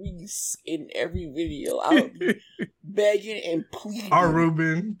Tyrese in every video. I would be begging and pleading.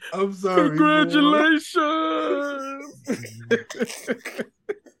 Ruben, I'm sorry. Congratulations.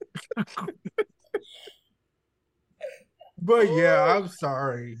 But yeah, I'm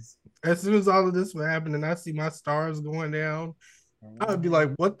sorry. As soon as all of this was happening, I see my stars going down. I would be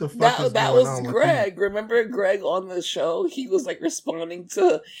like, what the fuck is going on? That was Greg. Remember Greg on the show? He was like responding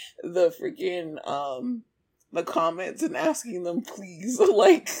to the freaking the comments and asking them, please,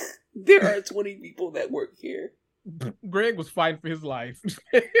 like, there are 20 people that work here. Greg was fighting for his life.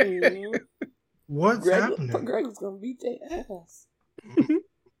 What's happening? Greg was gonna beat their ass.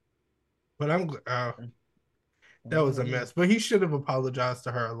 But I'm that was a mess. But he should have apologized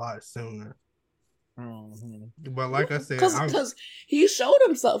to her a lot sooner. But like I said, because he showed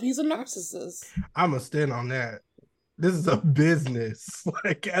himself, he's a narcissist. I'm a stand on that. This is a business.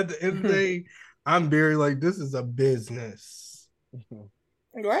 Like, at the end of the day, I'm very like, this is a business.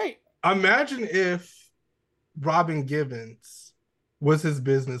 Right. Imagine if Robin Givens was his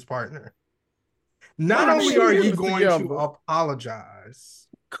business partner. Not only are you going to apologize,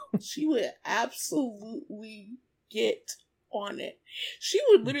 she would absolutely get on it. She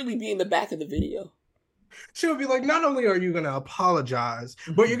would literally be in the back of the video. She would be like, not only are you going to apologize,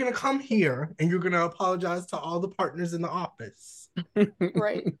 but you're going to come here and you're going to apologize to all the partners in the office.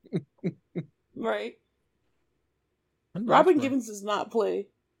 Right. Right. Robin Givens does not play.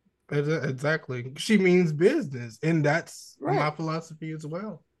 Exactly. She means business. And that's my philosophy as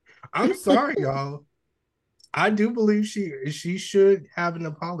well. I'm sorry, y'all. I do believe she should have an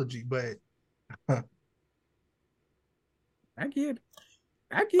apology, but I get it.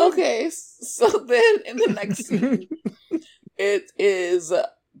 Okay, so then in the next scene, it is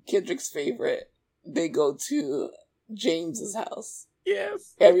Kendrick's favorite. They go to James's house.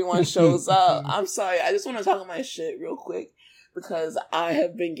 Yes. Everyone shows up. I'm sorry, I just want to talk my shit real quick because I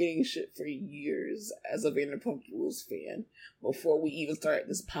have been getting shit for years as a Vanderpump Rules fan. Before we even started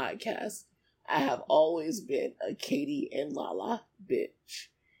this podcast, I have always been a Katie and Lala bitch.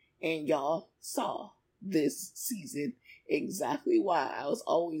 And y'all saw this season exactly why I was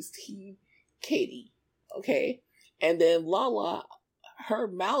always team Katie. Okay? And then Lala, her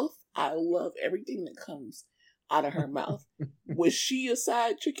mouth, I love everything that comes out of her mouth. Was she a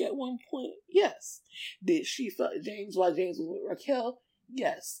side chick at one point? Yes. Did she fuck James while James was with Raquel?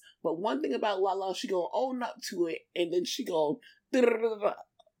 Yes. But one thing about Lala, she gonna own up to it, and then she gonna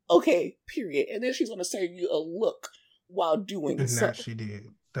okay, period. And then she's gonna serve you a look while doing so. That she did.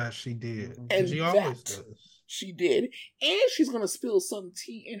 And she always does. She did. And she's gonna spill some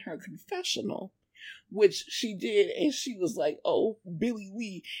tea in her confessional, which she did, and she was like, oh, Billy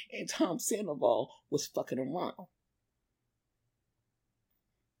Lee and Tom Sandoval was fucking around.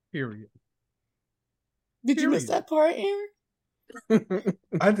 Period. Did you miss that part, Aaron?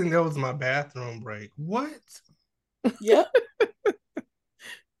 I think that was my bathroom break. What? Yep.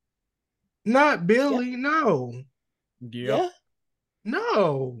 Not Billy, no. Yep. Yeah.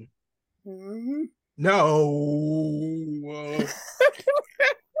 No. Mm-hmm. No.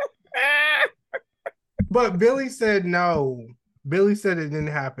 But Billy said no. Billy said it didn't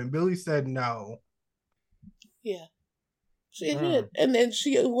happen. Billy said no. Yeah. She did. And then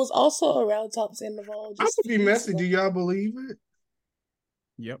she was also around Tom Sandoval. I'm gonna be messy. Do y'all believe it?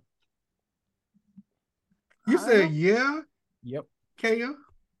 Yep. You said yeah? Yep. Kaya?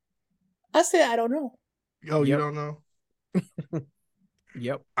 I said I don't know. Oh, you don't know?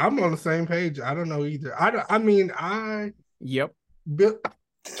 Yep. I'm on the same page. I don't know either. Yep.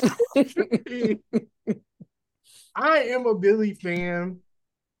 I am a Billy fan,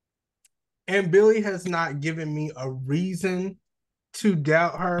 and Billy has not given me a reason to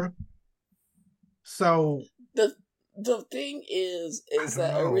doubt her. So the thing is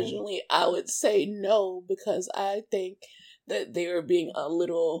that originally I would say no because I think that they were being a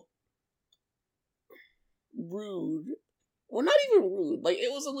little rude. Well, not even rude. Like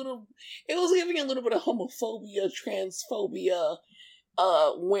it was giving a little bit of homophobia, transphobia,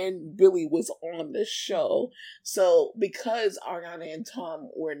 when Billy was on the show. So because Ariana and Tom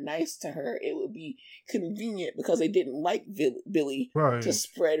were nice to her, it would be convenient because they didn't like Billy to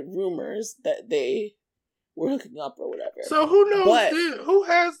spread rumors that they were hooking up or whatever. So who knows who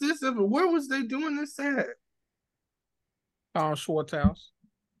has this? Where was they doing this at? Schwartz house.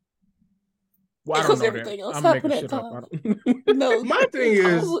 Well, because everything else I'm happened making at shit Tom. up. No, my thing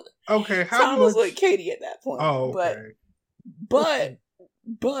is okay. Tom was with Katie at that point. Oh, okay. But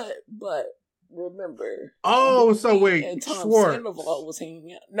remember. Oh, so wait, and Tom Schwartz. Sandoval was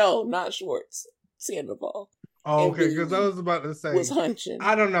hanging out. No, not Schwartz. Sandoval. Oh, okay, because I was about to say was hunching.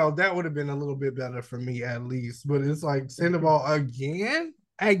 I don't know. That would have been a little bit better for me at least. But it's like Sandoval again.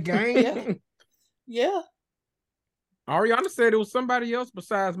 Yeah. Ariana said it was somebody else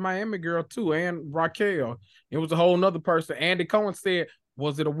besides Miami Girl too, and Raquel. It was a whole nother person. Andy Cohen said,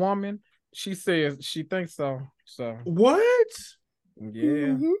 "Was it a woman?" She says she thinks so. So what?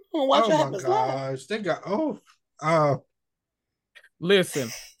 Yeah. Mm-hmm. Well, watch what happens gosh, they got Listen,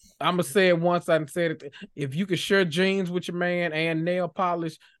 I'm gonna say it once. I said it. If you can share jeans with your man and nail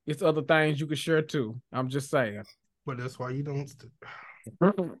polish, it's other things you can share too. I'm just saying. But that's why you don't.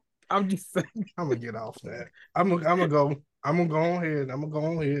 I'm just saying. I'm gonna get off that. I'm gonna go ahead.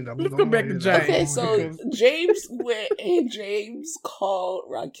 Let's go back to James. Okay, so James went and James called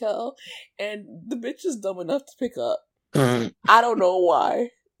Raquel, and the bitch is dumb enough to pick up. I don't know why.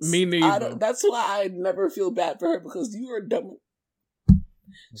 Me neither. That's why I never feel bad for her because you were dumb.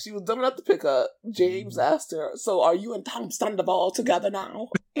 She was dumb enough to pick up. James asked her, "So are you and Tom Sandoval together now?"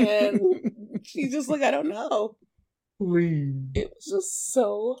 And she's just like, "I don't know." Please. It was just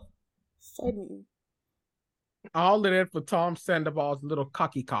so funny. All of that for Tom Sandoval's little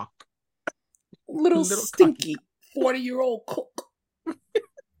cocky cock. Little stinky 40-year-old cook.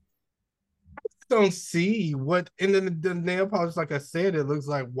 Don't see what, and then the nail polish, like I said, it looks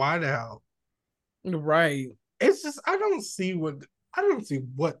like whiteout. Right. It's just I don't see what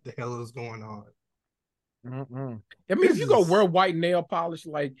the hell is going on. I mean, if you go wear white nail polish,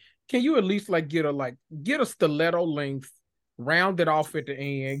 like, can you at least like get a stiletto length, round it off at the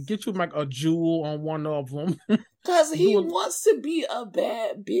end, get you like a jewel on one of them? Because he wants to be a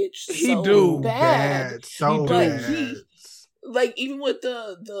bad bitch. So bad. Like even with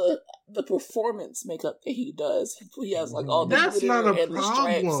the performance makeup that he does, he has like all the glitter and the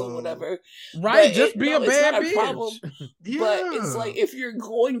stripes or whatever. Right, but just be a bad bitch. Problem. Yeah. But it's like if you're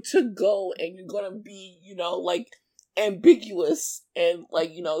going to go and you're gonna be, like ambiguous and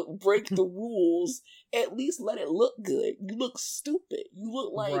like break the rules, at least let it look good. You look stupid. You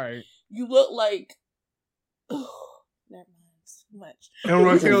look like. Oh, never mind. It's too much. And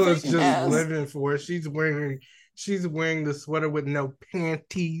Raquel is just living for it. She's wearing the sweater with no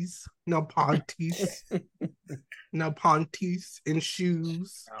panties, no panties, and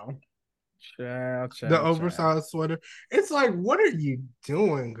shoes. The oversized sweater. It's like, what are you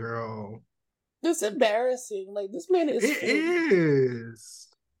doing, girl? It's embarrassing. Like, this man is. It is.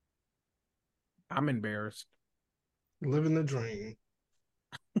 I'm embarrassed. Living the dream.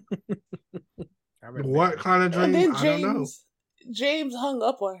 What kind of dream? And then I don't know. James hung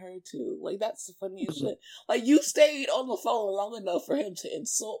up on her too. Like, that's the funniest shit. Like, you stayed on the phone long enough for him to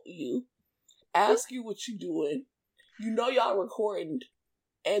insult you, ask you what you doing. Y'all recording,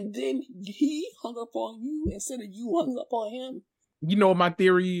 and then he hung up on you instead of you hung up on him. You know what my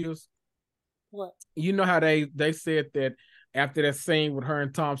theory is? What? You know how they said that after that scene with her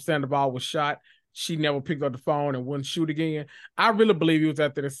and Tom Sandoval was shot, she never picked up the phone and wouldn't shoot again. I really believe it was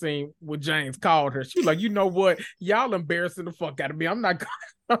after the scene where James called her. She was like, you know what? Y'all embarrassing the fuck out of me. I'm not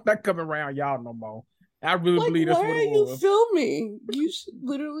coming around y'all no more. I really believe that's what it was. Why are you filming? You should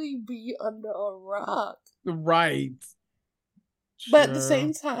literally be under a rock. Right. But at the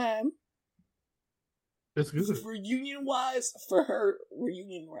same time, it's good. Reunion-wise, for her,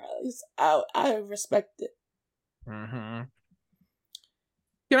 reunion-wise, I respect it. Mm-hmm.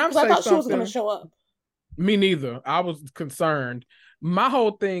 Can I say I thought something? she was going to show up. Me neither. I was concerned. My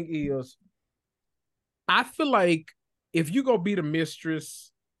whole thing is, I feel like if you go be the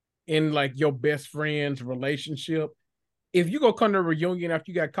mistress in like your best friend's relationship, if you go come to a reunion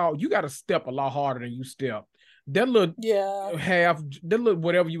after you got caught, you got to step a lot harder than you stepped. That little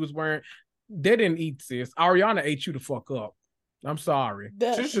whatever you was wearing, they didn't eat, sis. Ariana ate you the fuck up. I'm sorry.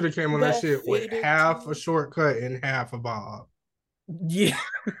 She should have came on that shit with half a shortcut and half a bob. Yeah.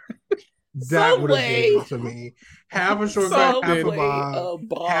 That would have been it to me. Half a shortcut, half a bob,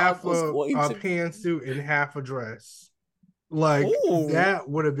 half a pantsuit, and half a dress. Like, that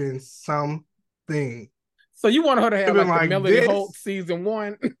would have been something. So you want her to have like the Melody Holt season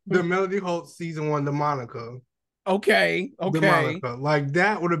 1? The Melody Holt season 1, the Monica. Okay. The Monica. Like,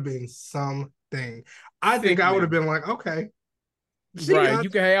 that would have been something. I think I would have been like, okay. Right, you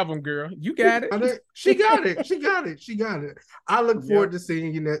can have them, girl. You got it. She got it. I look forward to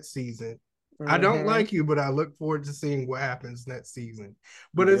seeing you next season. I don't like you, but I look forward to seeing what happens next season.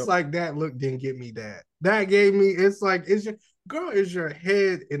 But it's like that look didn't get me that. That gave me, it's like, is your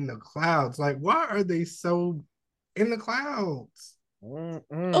head in the clouds? Like, why are they so in the clouds?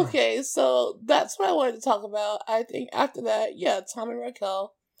 Okay, so that's what I wanted to talk about. I think after that, Tom and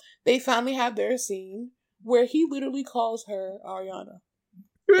Raquel, they finally have their scene where he literally calls her Ariana.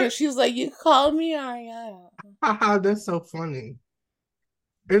 And she's like, you called me Ariana. Haha, that's so funny.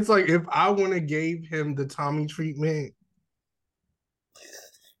 It's like if I would have gave him the Tommy treatment.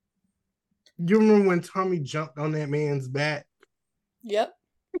 You remember when Tommy jumped on that man's back? Yep.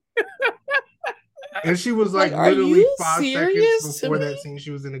 And she was like literally 5 seconds before that scene,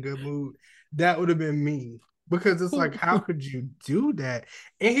 she was in a good mood. That would have been me. Because it's like, how could you do that?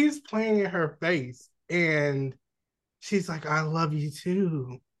 And he's playing in her face. And she's like, I love you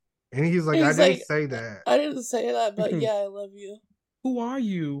too. And he's like, I didn't say that. I didn't say that, but yeah, I love you. Who are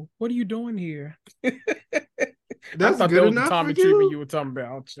you? What are you doing here? That's good enough for you? Treatment you were talking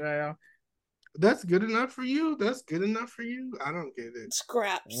about, child. That's good enough for you? That's good enough for you? I don't get it.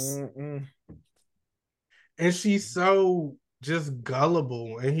 Scraps. And she's so just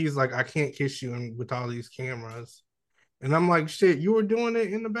gullible. And he's like, I can't kiss you with all these cameras. And I'm like, shit, you were doing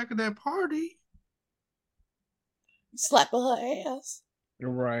it in the back of that party. Slapping her ass. You're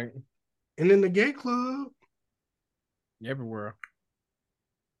right. And in the gay club. Everywhere.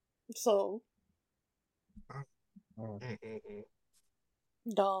 So.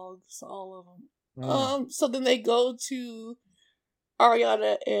 Dogs, all of them. So then they go to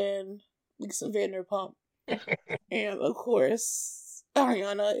Ariana and Lisa Vanderpump. And of course,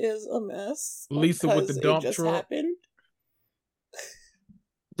 Ariana is a mess. Lisa with the dump truck. Happened.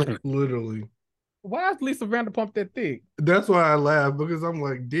 Literally. Why is Lisa Vanderpump that thick? That's why I laugh, because I'm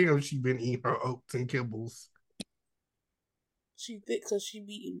like, damn, she been eating her oats and kibbles. She thick because she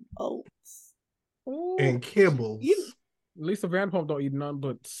be eating oats. And kibbles. Lisa Vanderpump don't eat nothing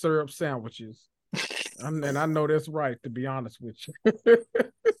but syrup sandwiches. And I know that's right, to be honest with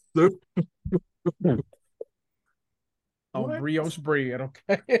you. On brioche bread,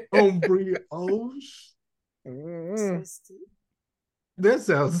 okay? On brioche? That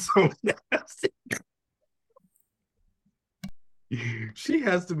sounds so nasty. She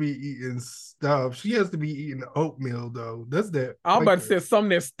has to be eating stuff. She has to be eating oatmeal, though. That's that. I'm about to say something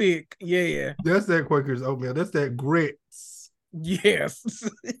that's thick. Yeah. That's that Quaker's oatmeal. That's that grits. Yes.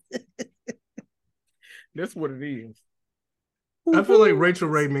 That's what it is. I feel like Rachel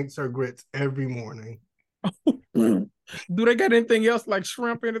Ray makes her grits every morning. Do they got anything else like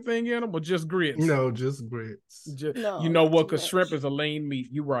shrimp, anything in them, or just grits? No, just grits. You know what? Because shrimp is a lean meat.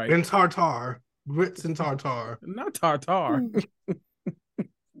 You're right. And tartar. Grits and tartar. Not tartar.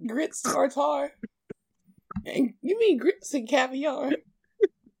 Grits, tartar. And you mean grits and caviar?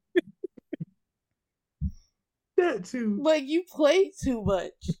 That too. Like, you play too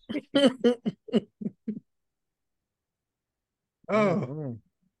much. Oh.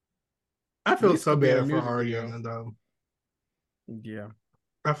 I feel so bad for Ariana, though. Yeah.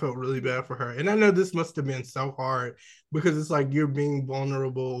 I felt really bad for her. And I know this must have been so hard because it's like you're being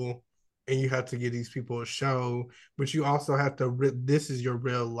vulnerable and you have to give these people a show, but you also have to, this is your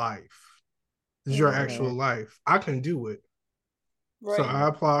real life. This is your actual life. I can do it. Right. So I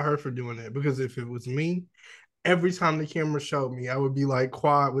applaud her for doing that, because if it was me, every time the camera showed me, I would be like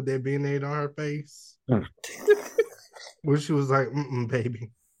quiet with that Band-Aid on her face. Where she was like,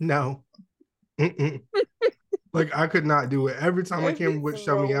 baby, no. Like, I could not do it. Every time the camera would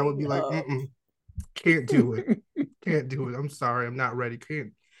show me, I would be like, can't do it. Can't do it. I'm sorry. I'm not ready.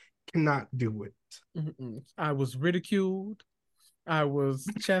 Cannot do it. I was ridiculed. I was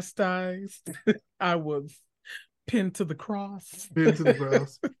chastised. I was pinned to the cross. Pinned to the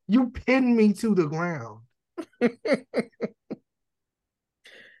cross. You pinned me to the ground.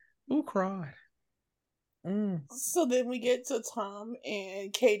 Who cried? So then we get to Tom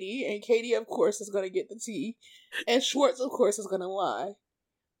and Katie, of course, is going to get the tea, and Schwartz, of course, is going to lie.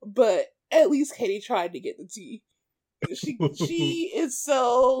 But at least Katie tried to get the tea. She is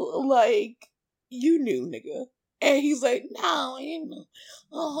so like, you knew, nigga. And he's like, no, I didn't know.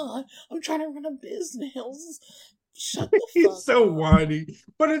 Oh, I'm trying to run a business. Shut the fuck up. He's so whiny.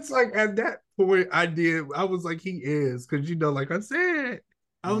 But it's like, at that point, I was like, he is. Because, like I said,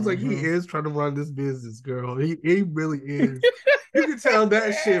 I was like, he is trying to run this business, girl. He really is. You can tell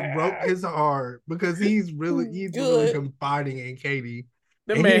that shit broke his heart, because he's really confiding in Katie.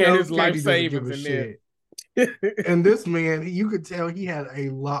 The man had his life savings in there. And this man, you could tell he had a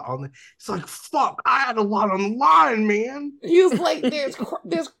lot on it. It's like, fuck, I had a lot on the line, man. He was like,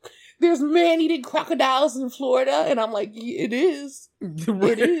 there's man-eating crocodiles in Florida, and I'm like, it is.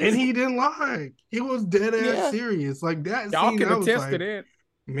 It is. And he didn't lie. He was dead ass serious. Like that. Y'all scene, can attest like, to that.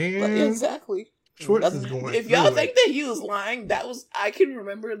 Man, exactly. Schwartz is going. If y'all think that he was lying, I can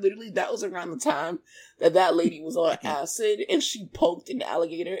remember literally that was around the time that lady was on acid and she poked an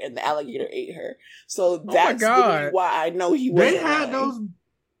alligator and the alligator ate her. So that's why I know he was. They had those.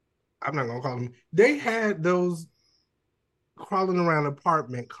 I'm not gonna call them. They had those crawling around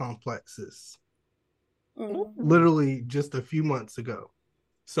apartment complexes. Literally just a few months ago.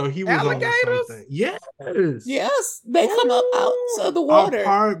 So he was alligators? On something. Yes, they come up out of the water.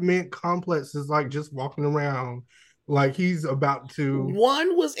 Apartment complexes, like just walking around, like he's about to.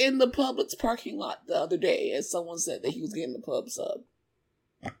 One was in the Publix parking lot the other day, as someone said that he was getting the pub sub.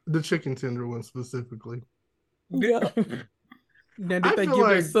 The chicken tender one specifically. Yeah. Now did they give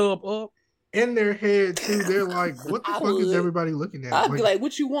that sub up? In their head too, they're like, "What the fuck is everybody looking at?" I'd be like,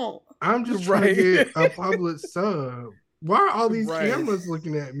 "What you want?" I'm just trying to get a Publix sub. Why are all these cameras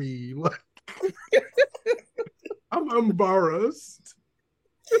looking at me? Like, I'm embarrassed.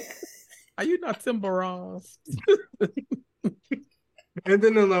 Are you not embarrassed? And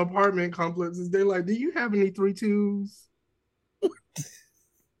then in the apartment complexes, they're like, "Do you have any 3-2s?"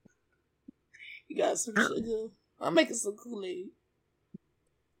 You got some sugar. I'm making some Kool-Aid.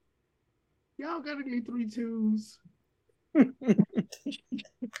 Y'all got any 3-2s?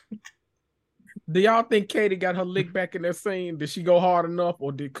 Do y'all think Katie got her lick back in that scene? Did she go hard enough,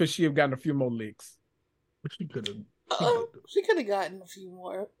 or could she have gotten a few more licks? She could have. She could have gotten a few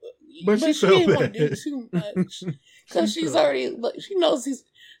more, but she didn't want to do too much because she already knows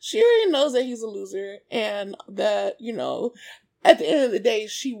that he's a loser, and that at the end of the day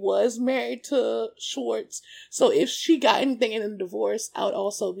she was married to Schwartz. So if she got anything in a divorce, I would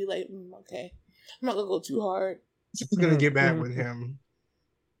also be like, okay, I'm not gonna go too hard. She's gonna get back with him.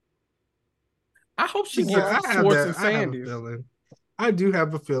 I hope she gets Schwartz and Sandy. I do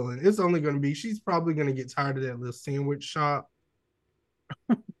have a feeling. It's only going to be, she's probably going to get tired of that little sandwich shop.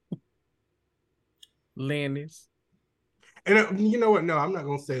 Landis. And you know what? No, I'm not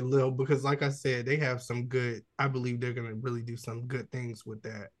going to say Lil, because like I said, they have some good, I believe they're going to really do some good things with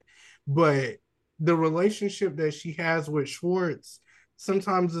that. But the relationship that she has with Schwartz,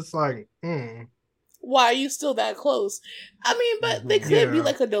 sometimes it's like, why are you still that close? I mean, but they could be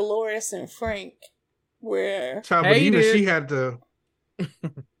like a Dolores and Frank, where but even she had to get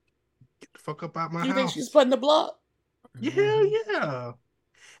the fuck up out my house. You think she's putting the block? Yeah.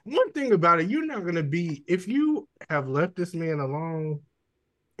 One thing about it, you're not gonna be, if you have left this man alone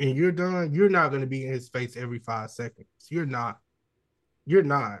and you're done, you're not gonna be in his face every 5 seconds. You're not.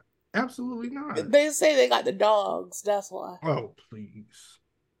 Absolutely not. They say they got the dogs. That's why. Oh, please.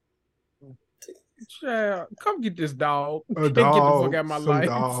 Yeah, come get this dog. Get the fuck out of my life.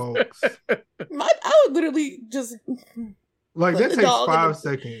 Dogs. I would literally just like that takes 5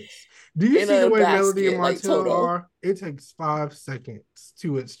 seconds. Do you see the way Melody and Martell are? It takes 5 seconds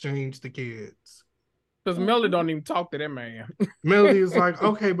to exchange the kids. Because Melody don't even talk to that man. Melody is like,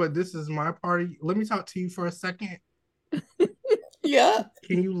 okay, but this is my party. Let me talk to you for a second. Yeah.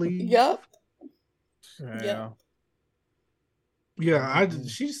 Can you leave? Yep. Yeah. Yeah,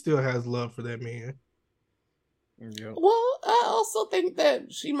 she still has love for that man. Yep. Well, I also think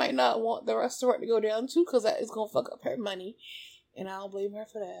that she might not want the restaurant to go down too, because that is gonna fuck up her money. And I don't blame her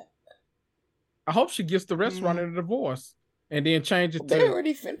for that. I hope she gets the restaurant in a divorce and then change it They to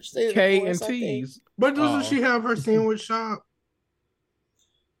already finished their K divorce, and T's. But doesn't she have her sandwich shop?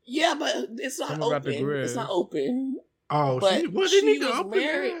 Yeah, but it's not open. It's not open. Oh, but they need to open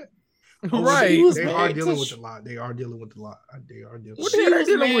married. that. Right. They are dealing with a lot. They are dealing with a lot. They are dealing. What the hell are they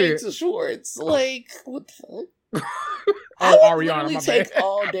dealing with? To Schwartz. Like, what the fuck? Oh, Ariana, my take bad.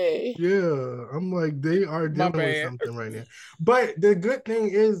 all day. Yeah, I'm like, they are dealing with something right now. But the good thing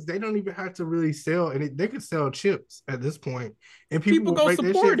is they don't even have to really sell, and they could sell chips at this point, and people will rate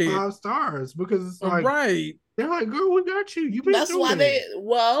that shit 5 stars because it's like, right. They're like, girl, we got you. You been That's why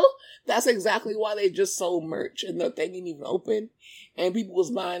that's exactly why they just sold merch and the thing didn't even open, and people was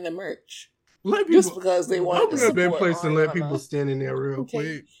buying the merch. Just because they wanted to support Open that place and let people stand in there real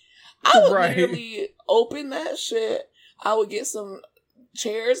quick. I would literally open that shit. I would get some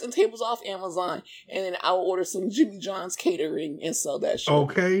chairs and tables off Amazon, and then I would order some Jimmy John's catering and sell that shit.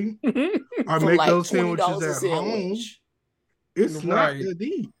 Okay. Or make like those sandwiches at home. It's not that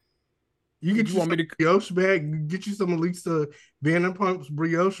deep. You get you some brioche bag, get you some at least Vanderpump's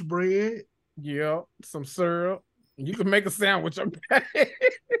brioche bread. Yeah, some syrup. You can make a sandwich. Okay.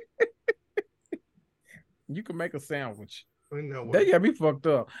 You can make a sandwich. They got me fucked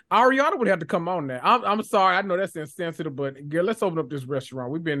up. Ariana would have to come on there. I'm sorry. I know that's insensitive, but girl, let's open up this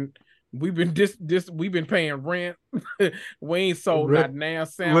restaurant. We've been paying rent. We ain't sold not now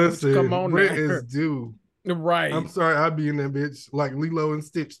sandwich. Listen, come on, rent is due. Right. I'm sorry. I'd be in that bitch like Lilo and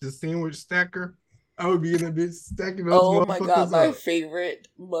Stitch, the sandwich stacker. I would be in that bitch stacking those motherfuckers up. Oh my god, my favorite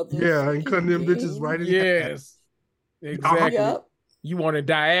motherfucker. Yeah, and cutting them bitches right in Yes. Exactly. Yep. You want it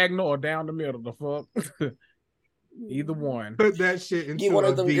diagonal or down the middle? The fuck. Either one. Put that shit into one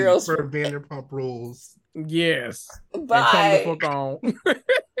of them girls for Vanderpump Rules. Yes. Bye. And come the fuck on.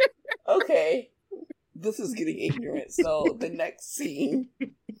 Okay. This is getting ignorant. So the next scene,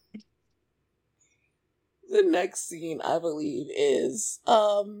 I believe, is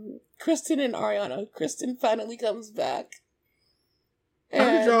Kristen and Ariana. Kristen finally comes back.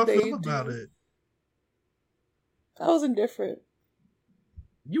 How did y'all feel about it? I was indifferent.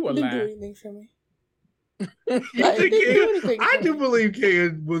 You a didn't do anything for me. I do believe Kay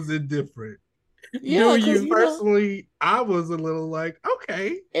was indifferent. Yeah, personally, I was a little like,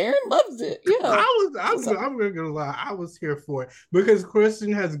 okay. Aaron loves it. Yeah, I'm gonna lie, I was here for it because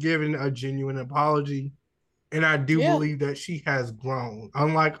Kristen has given a genuine apology, and I do believe that she has grown.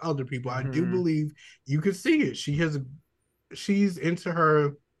 Unlike other people, I do believe you can see it. She's into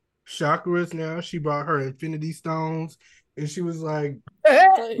her chakras now. She brought her infinity stones, and she was like,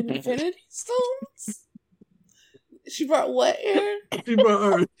 infinity stones. She brought what, Aaron?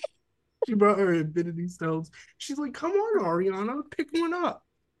 She brought her infinity stones. She's like, come on, Ariana, pick one up.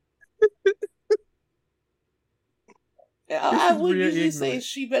 I would usually say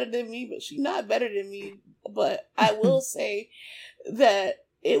she better than me, but she's not better than me. But I will say that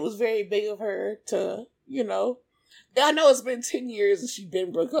it was very big of her to, I know it's been 10 years and she's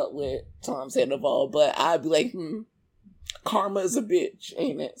been broke up with Tom Sandoval, but I'd be like, karma is a bitch,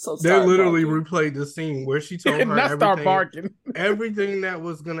 ain't it? So they literally replayed the scene where she told her everything that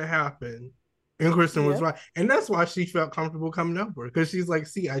was gonna happen, and Kristen was right, and that's why she felt comfortable coming over because she's like,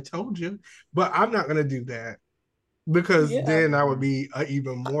 "See, I told you, but I'm not gonna do that because then I would be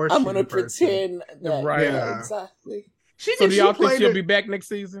even more. I'm gonna pretend that, right? Yeah, exactly. So do y'all think she'll be back next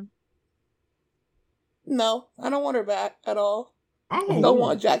season? No, I don't want her back at all. Oh. Don't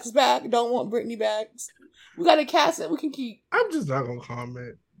want Jax back. Don't want Brittany back. We got to cast it. We can keep. I'm just not gonna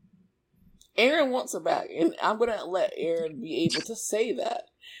comment. Aaron wants her back, and I'm gonna let Aaron be able to say that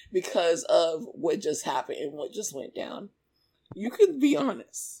because of what just happened and what just went down. You can be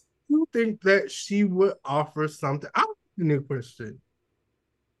honest. You think that she would offer something? I'm a new question.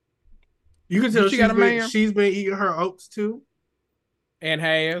 You can tell she's been eating her oats too.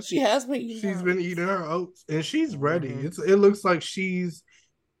 And she has been eating. She's been eating her oats, and she's ready. It looks like she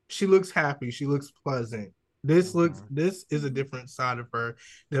looks happy. She looks pleasant. This is a different side of her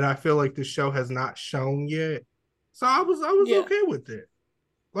that I feel like the show has not shown yet. So I was okay with it.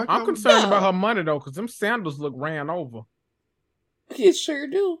 Like I'm concerned about her money though, because them sandals look ran over. It sure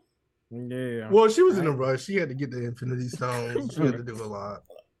do. Yeah. Well, she was in a rush. She had to get the Infinity Stones. She had to do a lot.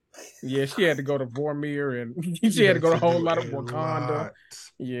 Yeah, she had to go to Vormir and she had to go to a whole lot of Wakanda.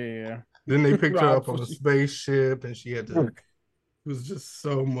 Yeah. Then they picked her up on a spaceship and she had to. It was just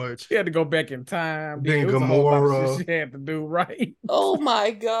so much. She had to go back in time. Then Gamora. She had to do right. Oh my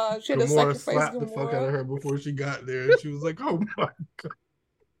god! She had to sacrifice slapped the fuck out of her before she got there, and she was like, "Oh my god,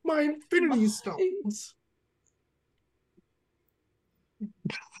 my Infinity Stones."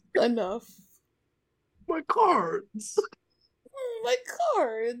 Enough. My cards. my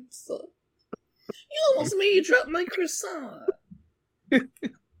cards. You almost made me drop my croissant.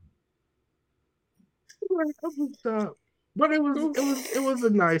 But it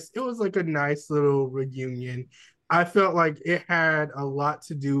was like a nice little reunion. I felt like it had a lot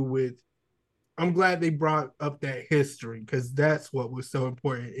to do with. I'm glad they brought up that history because that's what was so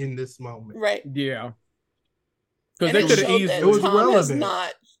important in this moment. Right. Yeah. Because they could have easily. It was relevant.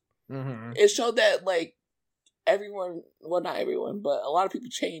 Not. Mm-hmm. It showed that like everyone, well, not everyone, but a lot of people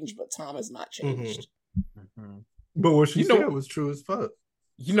changed, but Tom has not changed. Mm-hmm. But what she said was true as fuck.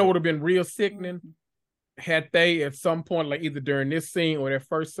 You know what would have been real sickening? Mm-hmm. Had they at some point, like either during this scene or that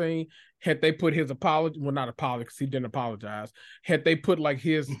first scene, had they put his apology, well, not apology, because he didn't apologize, had they put like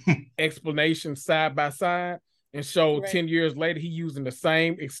his explanation side by side and showed 10 years later he using the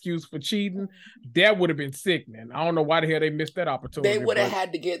same excuse for cheating, that would have been sickening. I don't know why the hell they missed that opportunity. They would have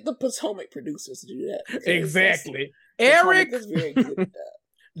had to get the Potomac producers to do that. Exactly. Eric is very good at that.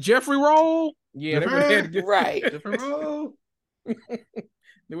 Jeffrey Roll. Yeah, they would have had to get Jeffrey Roll.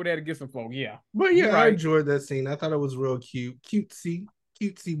 They would have had to get some folk, yeah. But yeah, I enjoyed that scene. I thought it was real cute. Cutesy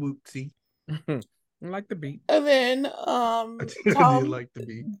wootsy. I like the beat. And then I did like the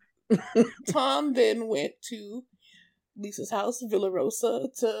beat. Tom then went to Lisa's house, Villa Rosa,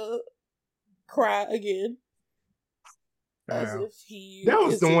 to cry again. As if he that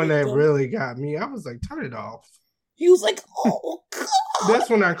was the one that really got me. I was like, turn it off. He was like, oh God. That's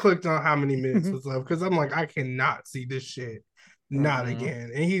when I clicked on how many minutes was left, because I'm like, I cannot see this shit. Not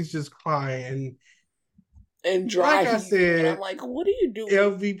again. And he's just crying and dry. Like I said, and I'm like, what are you doing?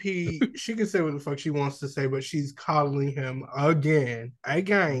 LVP, she can say what the fuck she wants to say, but she's coddling him again.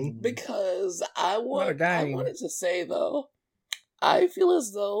 Because I wanted to say though, I feel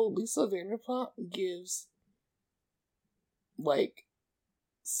as though Lisa Vanderpump gives like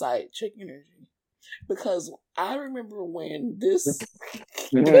side chick energy. Because I remember when this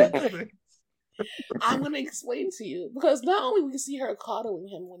I'm going to explain to you, because not only we see her coddling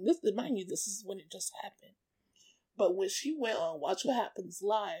him when this, mind you, this is when it just happened, but when she went on Watch What Happens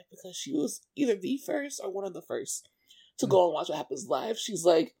Live, because she was either the first or one of the first to go on Watch What Happens Live, she's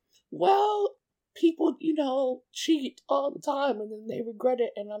like, well, people, cheat all the time and then they regret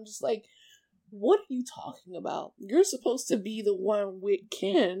it. And I'm just like, what are you talking about? You're supposed to be the one with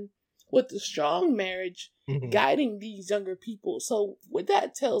Ken with the strong marriage, guiding these younger people. So what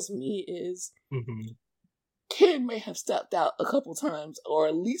that tells me is Ken may have stepped out a couple times,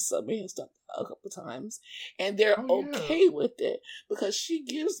 or Lisa may have stepped out a couple times, and they're okay with it because she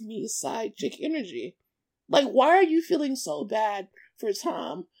gives me side chick energy. Like, why are you feeling so bad for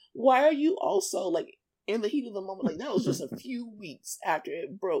Tom? Why are you also like in the heat of the moment? Like, that was just a few weeks after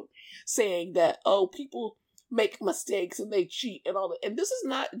it broke, saying that, oh, people make mistakes and they cheat and all that. And this is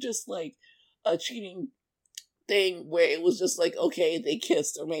not just like a cheating thing where it was just like, okay, they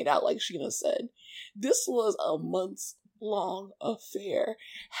kissed or made out like Sheena said. This was a months-long affair.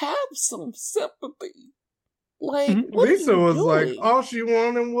 Have some sympathy. Like, Lisa was doing? Like, all she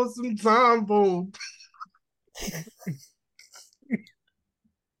wanted was some time, boom.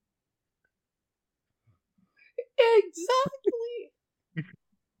 Exactly.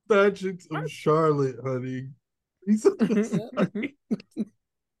 Subjects of Charlotte, honey.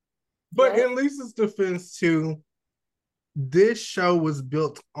 But in Lisa's defense too, this show was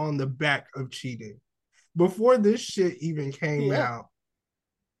built on the back of cheating. Before this shit even came out,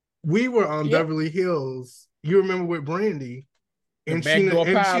 we were on Beverly Hills. You remember with Brandy and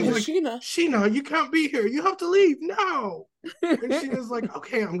Sheena, you can't be here. You have to leave. No. And Sheena's like,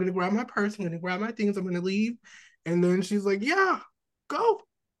 okay, I'm gonna grab my purse, I'm gonna grab my things, I'm gonna leave. And then she's like, yeah, go.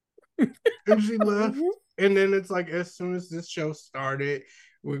 And she left. And then it's like, as soon as this show started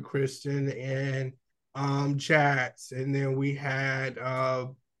with Kristen and Chats, and then we had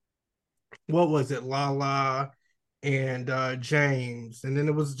what was it, Lala and James, and then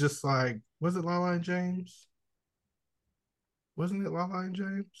it was just like, was it Lala and James? Wasn't it Lala and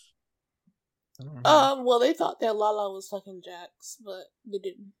James? Well, they thought that Lala was fucking Jax, but they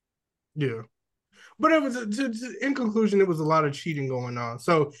didn't. Yeah, but it was in conclusion, it was a lot of cheating going on.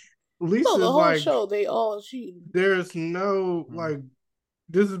 So Lisa's the whole like, show, they all cheating. There's no like,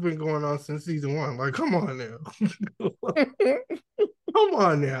 this has been going on since season 1. Like, come on now, come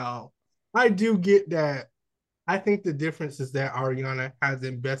on now. I do get that. I think the difference is that Ariana has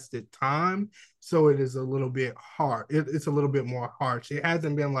invested time, so it is a little bit hard. It's a little bit more harsh. It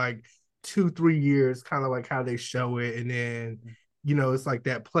hasn't been like 2-3 years, kind of like how they show it, and then it's like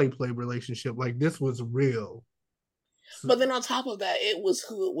that play relationship. Like, this was real. But then on top of that, it was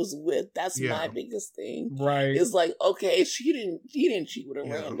who it was with. That's my biggest thing. Right. It's like, okay, he didn't cheat with a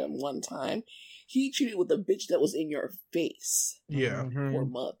random one time. He cheated with a bitch that was in your face. Yeah. For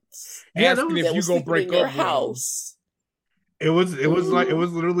months. Yeah, asking if you go break in up your with house. It was like it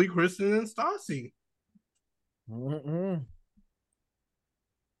was literally Kristen and Stassi. And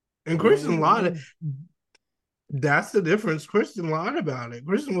Kristen lied. That's the difference. Kristen lied about it.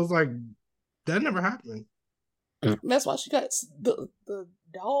 Kristen was like, that never happened. That's why she got the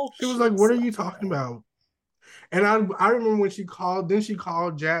dog. She was like, what are you talking about? And I remember when she called, then she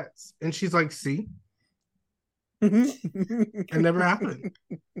called Jats, and she's like, see? It never happened.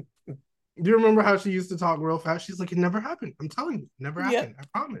 Do you remember how she used to talk real fast? She's like, it never happened. I'm telling you, it never happened. I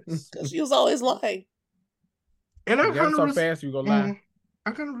promise. Because she was always lying. And I kind of so fast you go lie.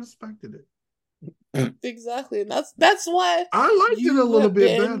 I kind of respected it. Exactly, and that's why I liked it a little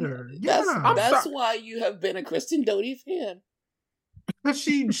bit better. That's why you have been a Kristen Doty fan. But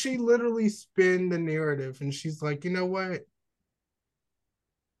she literally spin the narrative, and she's like, you know what?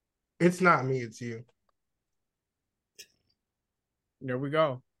 It's not me, it's you. There we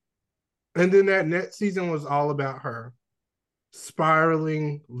go. And then that next season was all about her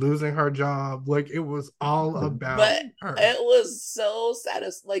spiraling, losing her job. Like, it was all about her. It was so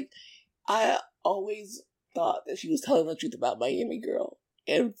satisfying. Like, I always thought that she was telling the truth about Miami Girl.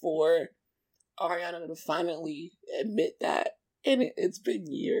 And for Ariana to finally admit that, and it's been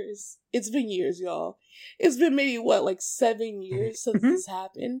years. It's been years, y'all. It's been maybe, 7 years since this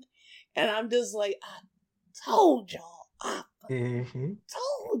happened. And I'm just like, I told y'all.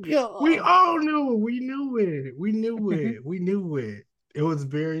 Told y'all. We all knew it. We knew it. We knew it. We knew it. It was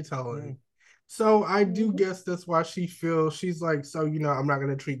very telling. So I do guess that's why she feels, she's like, so, I'm not going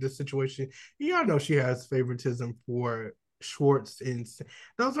to treat this situation. Y'all know she has favoritism for Schwartz, and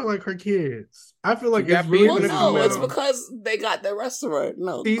those are like her kids. I feel like it's really going to come out. It's because they got the restaurant.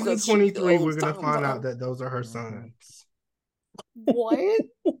 No, season 23, we're going to find out that those are her sons. What?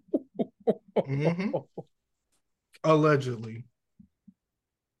 Allegedly.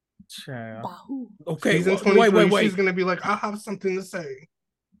 Child. Okay, season 23, wait. She's going to be like, I have something to say.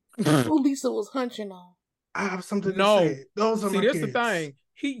 Who Lisa was hunching on. I have something to say. Those are my kids. See, that's the thing.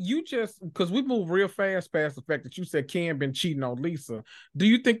 Because we move real fast past the fact that you said Ken been cheating on Lisa. Do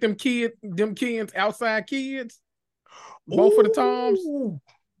you think them kids outside kids? Both of the Toms?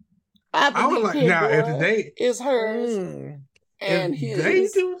 I would like now if they is hers and his. They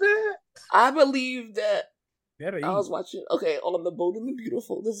do that. I believe that. I was watching. Okay, on The Bold and the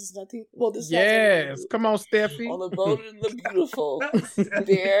Beautiful. This is nothing. Well, this. Yes, come on, Steffi. On The Bold and the Beautiful,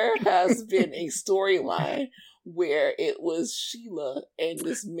 there has been a storyline where it was Sheila and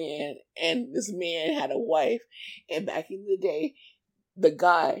this man had a wife, and back in the day, the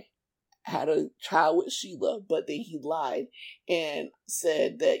guy had a child with Sheila, but then he lied and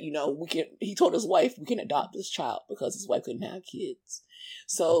said that he told his wife we can adopt this child because his wife couldn't have kids.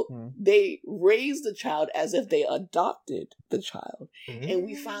 So they raised the child as if they adopted the child. And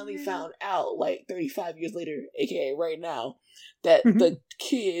we finally found out, 35 years later, aka right now, that the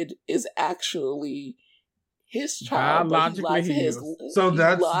kid is actually his child. Biologically he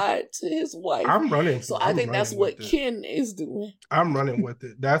lied to his wife. I'm running. So I think that's what Ken is doing. I'm running with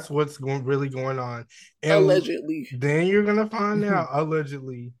it. That's what's really going on. And allegedly. Then you're going to find out,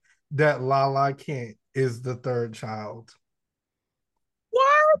 allegedly, that Lala Kent is the third child.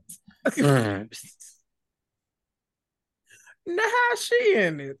 What? Now how's she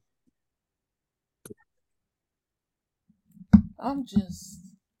in it? I'm just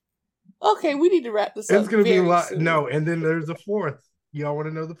okay. We need to wrap this up. It's gonna be a lot. Soon. No, and then there's a fourth. Y'all want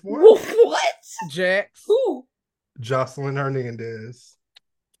to know the fourth? What? Jax. Who? Jocelyn Hernandez.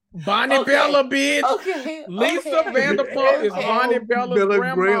 Bonnie Bella, bitch. Okay. Lisa Vanderpump is Bonnie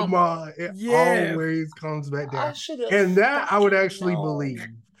Bella's grandma. It always comes back down. And that I would actually believe.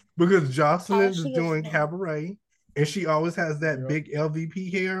 Because Jocelyn is doing cabaret. And she always has that big LVP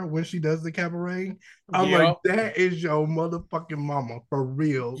hair when she does the cabaret. I'm like, that is your motherfucking mama. For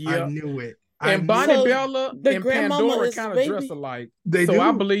real. I knew it. And Bonnie Bella and Pandora kind of dress alike. They do.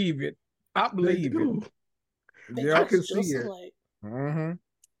 I believe it. I believe it. Yeah, I can see it.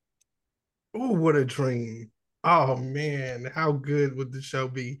 Oh, what a dream. Oh man, how good would the show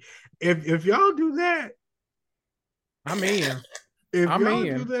be? If y'all do that, I'm in. If y'all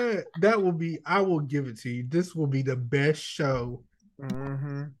do that, that will be, I will give it to you. This will be the best show.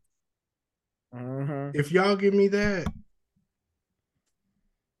 If y'all give me that.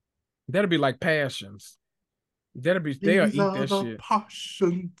 That'll be like Passions. They'll eat that shit.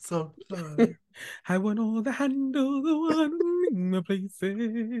 Passions of love. I want all the handle, the one in the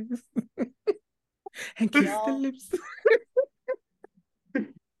places. And kiss the lips.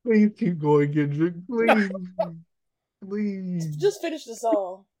 Please keep going, Kendrick. Please. Please. Just finish the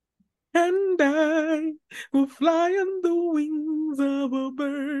song. And I will fly on the wings of a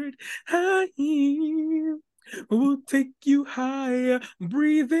bird. I will take you higher.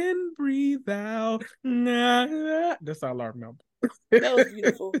 Breathe in, breathe out. That's all I remember. That was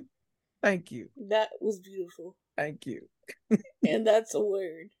beautiful. Thank you. That was beautiful. Thank you. And that's a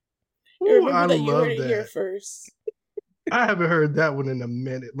word. Ooh, Remember I that you love heard it that. here first. I haven't heard that one in a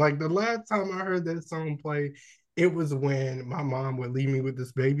minute. Like the last time I heard that song play, it was when my mom would leave me with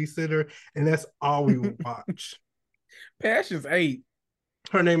this babysitter, and that's all we would watch. Passion's 8.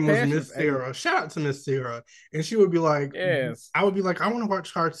 Her name was Passion's Miss Sarah. Shout out to Miss Sarah. And she would be like, yes. I would be like, I want to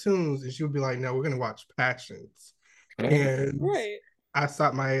watch cartoons. And she would be like, no, we're going to watch Passions. And right. I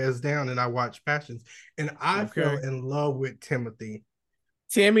sat my ass down and I watched Passions. And I fell in love with Timothy.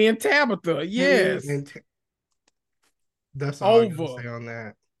 Timmy and Tabitha, yes. That's all I'm going to say on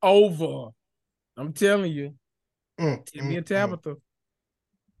that. Over. I'm telling you. Timmy and Tabitha.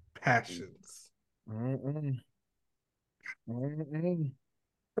 Passions. I'm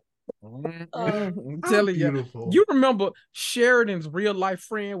telling you. You remember Sheridan's real life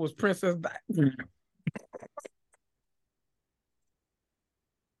friend was Princess Di.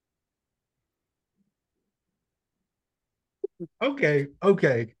 Okay.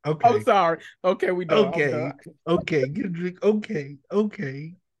 I'm sorry. Okay, we done. Okay, Kendrick. Okay.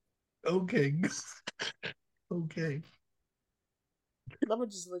 Let me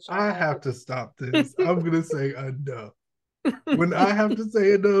just let you I have to stop this. I'm gonna say enough. When I have to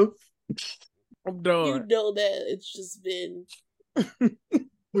say enough, I'm done. You know that it's just been.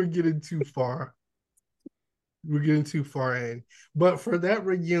 We're getting too far. We're getting too far in. But for that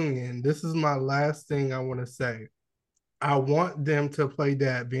reunion, this is my last thing I want to say. I want them to play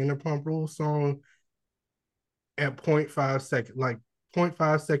that Vanderpump Rules song at 0.5 second, like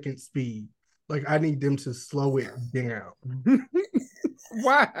 0.5 second speed. Like I need them to slow it down.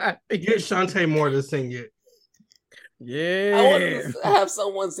 Why? Get Shantae Moore to sing it. Yeah. I want to have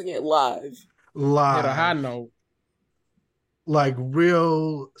someone sing it live. Live. At a high note. Like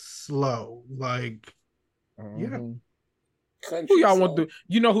real slow. Like, yeah. Country who y'all want to do?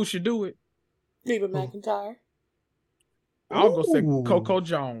 You know who should do it? Reba McEntire. I'll go say Coco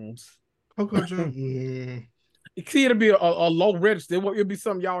Jones. Coco Jones. See, it'll be a low register. It'll be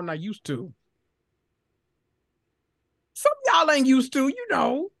something y'all not used to. Something y'all ain't used to, you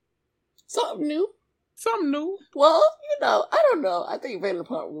know. Something new. Well, I don't know. I think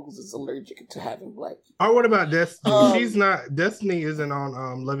Vanderpump Rules is allergic to having black people. Oh, what about Destiny? She's not. Destiny isn't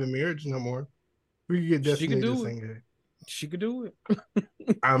on Love and Marriage no more. We could get Destiny to sing it. She could do it.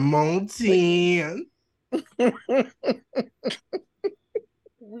 I'm on 10.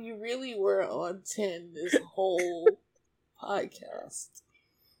 We really were on 10 this whole podcast.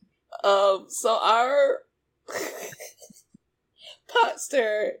 So our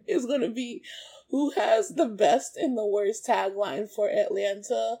Potster is going to be who has the best and the worst tagline for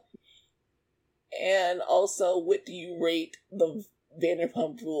Atlanta, and also what do you rate the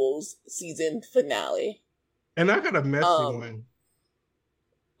Vanderpump Rules season finale? And I got a messy one.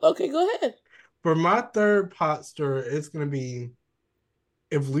 Okay, go ahead. For my third Potster, it's going to be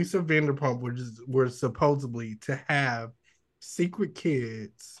if Lisa Vanderpump were supposedly to have secret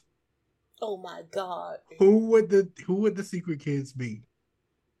kids. Oh my God! Who would the secret kids be?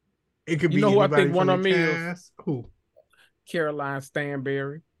 It could be who I think one of them is. Who? Caroline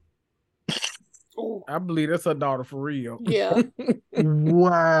Stanberry. Ooh. I believe that's her daughter for real. Yeah.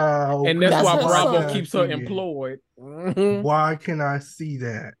 Wow. And that's why Bravo keeps her employed. Why can I see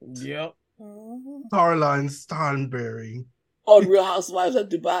that? Yep. Caroline Stanberry. On Real Housewives of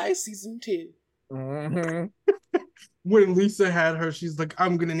Dubai season 2. When Lisa had her, she's like,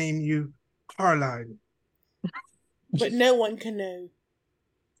 I'm going to name you Caroline. But no one can know.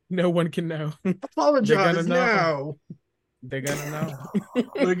 No one can know. Apologize now. They're gonna know.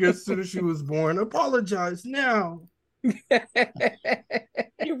 Like as soon as she was born, apologize now. You're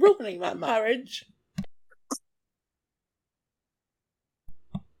ruining my marriage.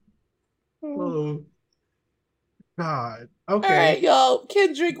 Oh, God. Okay. All right, y'all.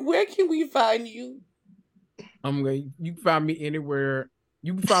 Kendrick, where can we find you? You can find me anywhere.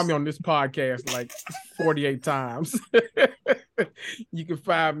 You can find me on this podcast like 48 times. You can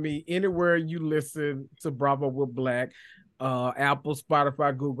find me anywhere you listen to Bravo with Black. Apple,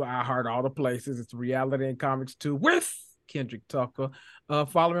 Spotify, Google, iHeart, all the places. It's Reality and Comics 2 with Kendrick Tucker.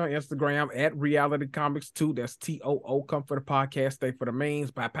 Follow me on Instagram at Reality Comics 2. That's TOO. Come for the podcast, stay for the means.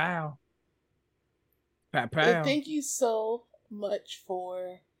 Bye, pal. Pow. Thank you so much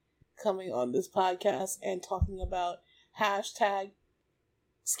for coming on this podcast and talking about hashtag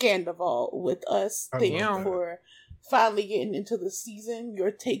SCANDOVAL with us. Thank you for finally getting into the season.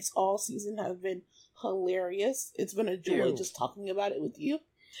 Your takes all season have been hilarious. It's been a joy just talking about it with you.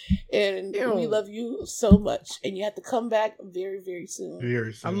 And we love you so much. And you have to come back very, very soon.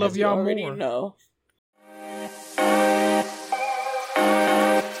 Very soon. I love y'all already more. Know.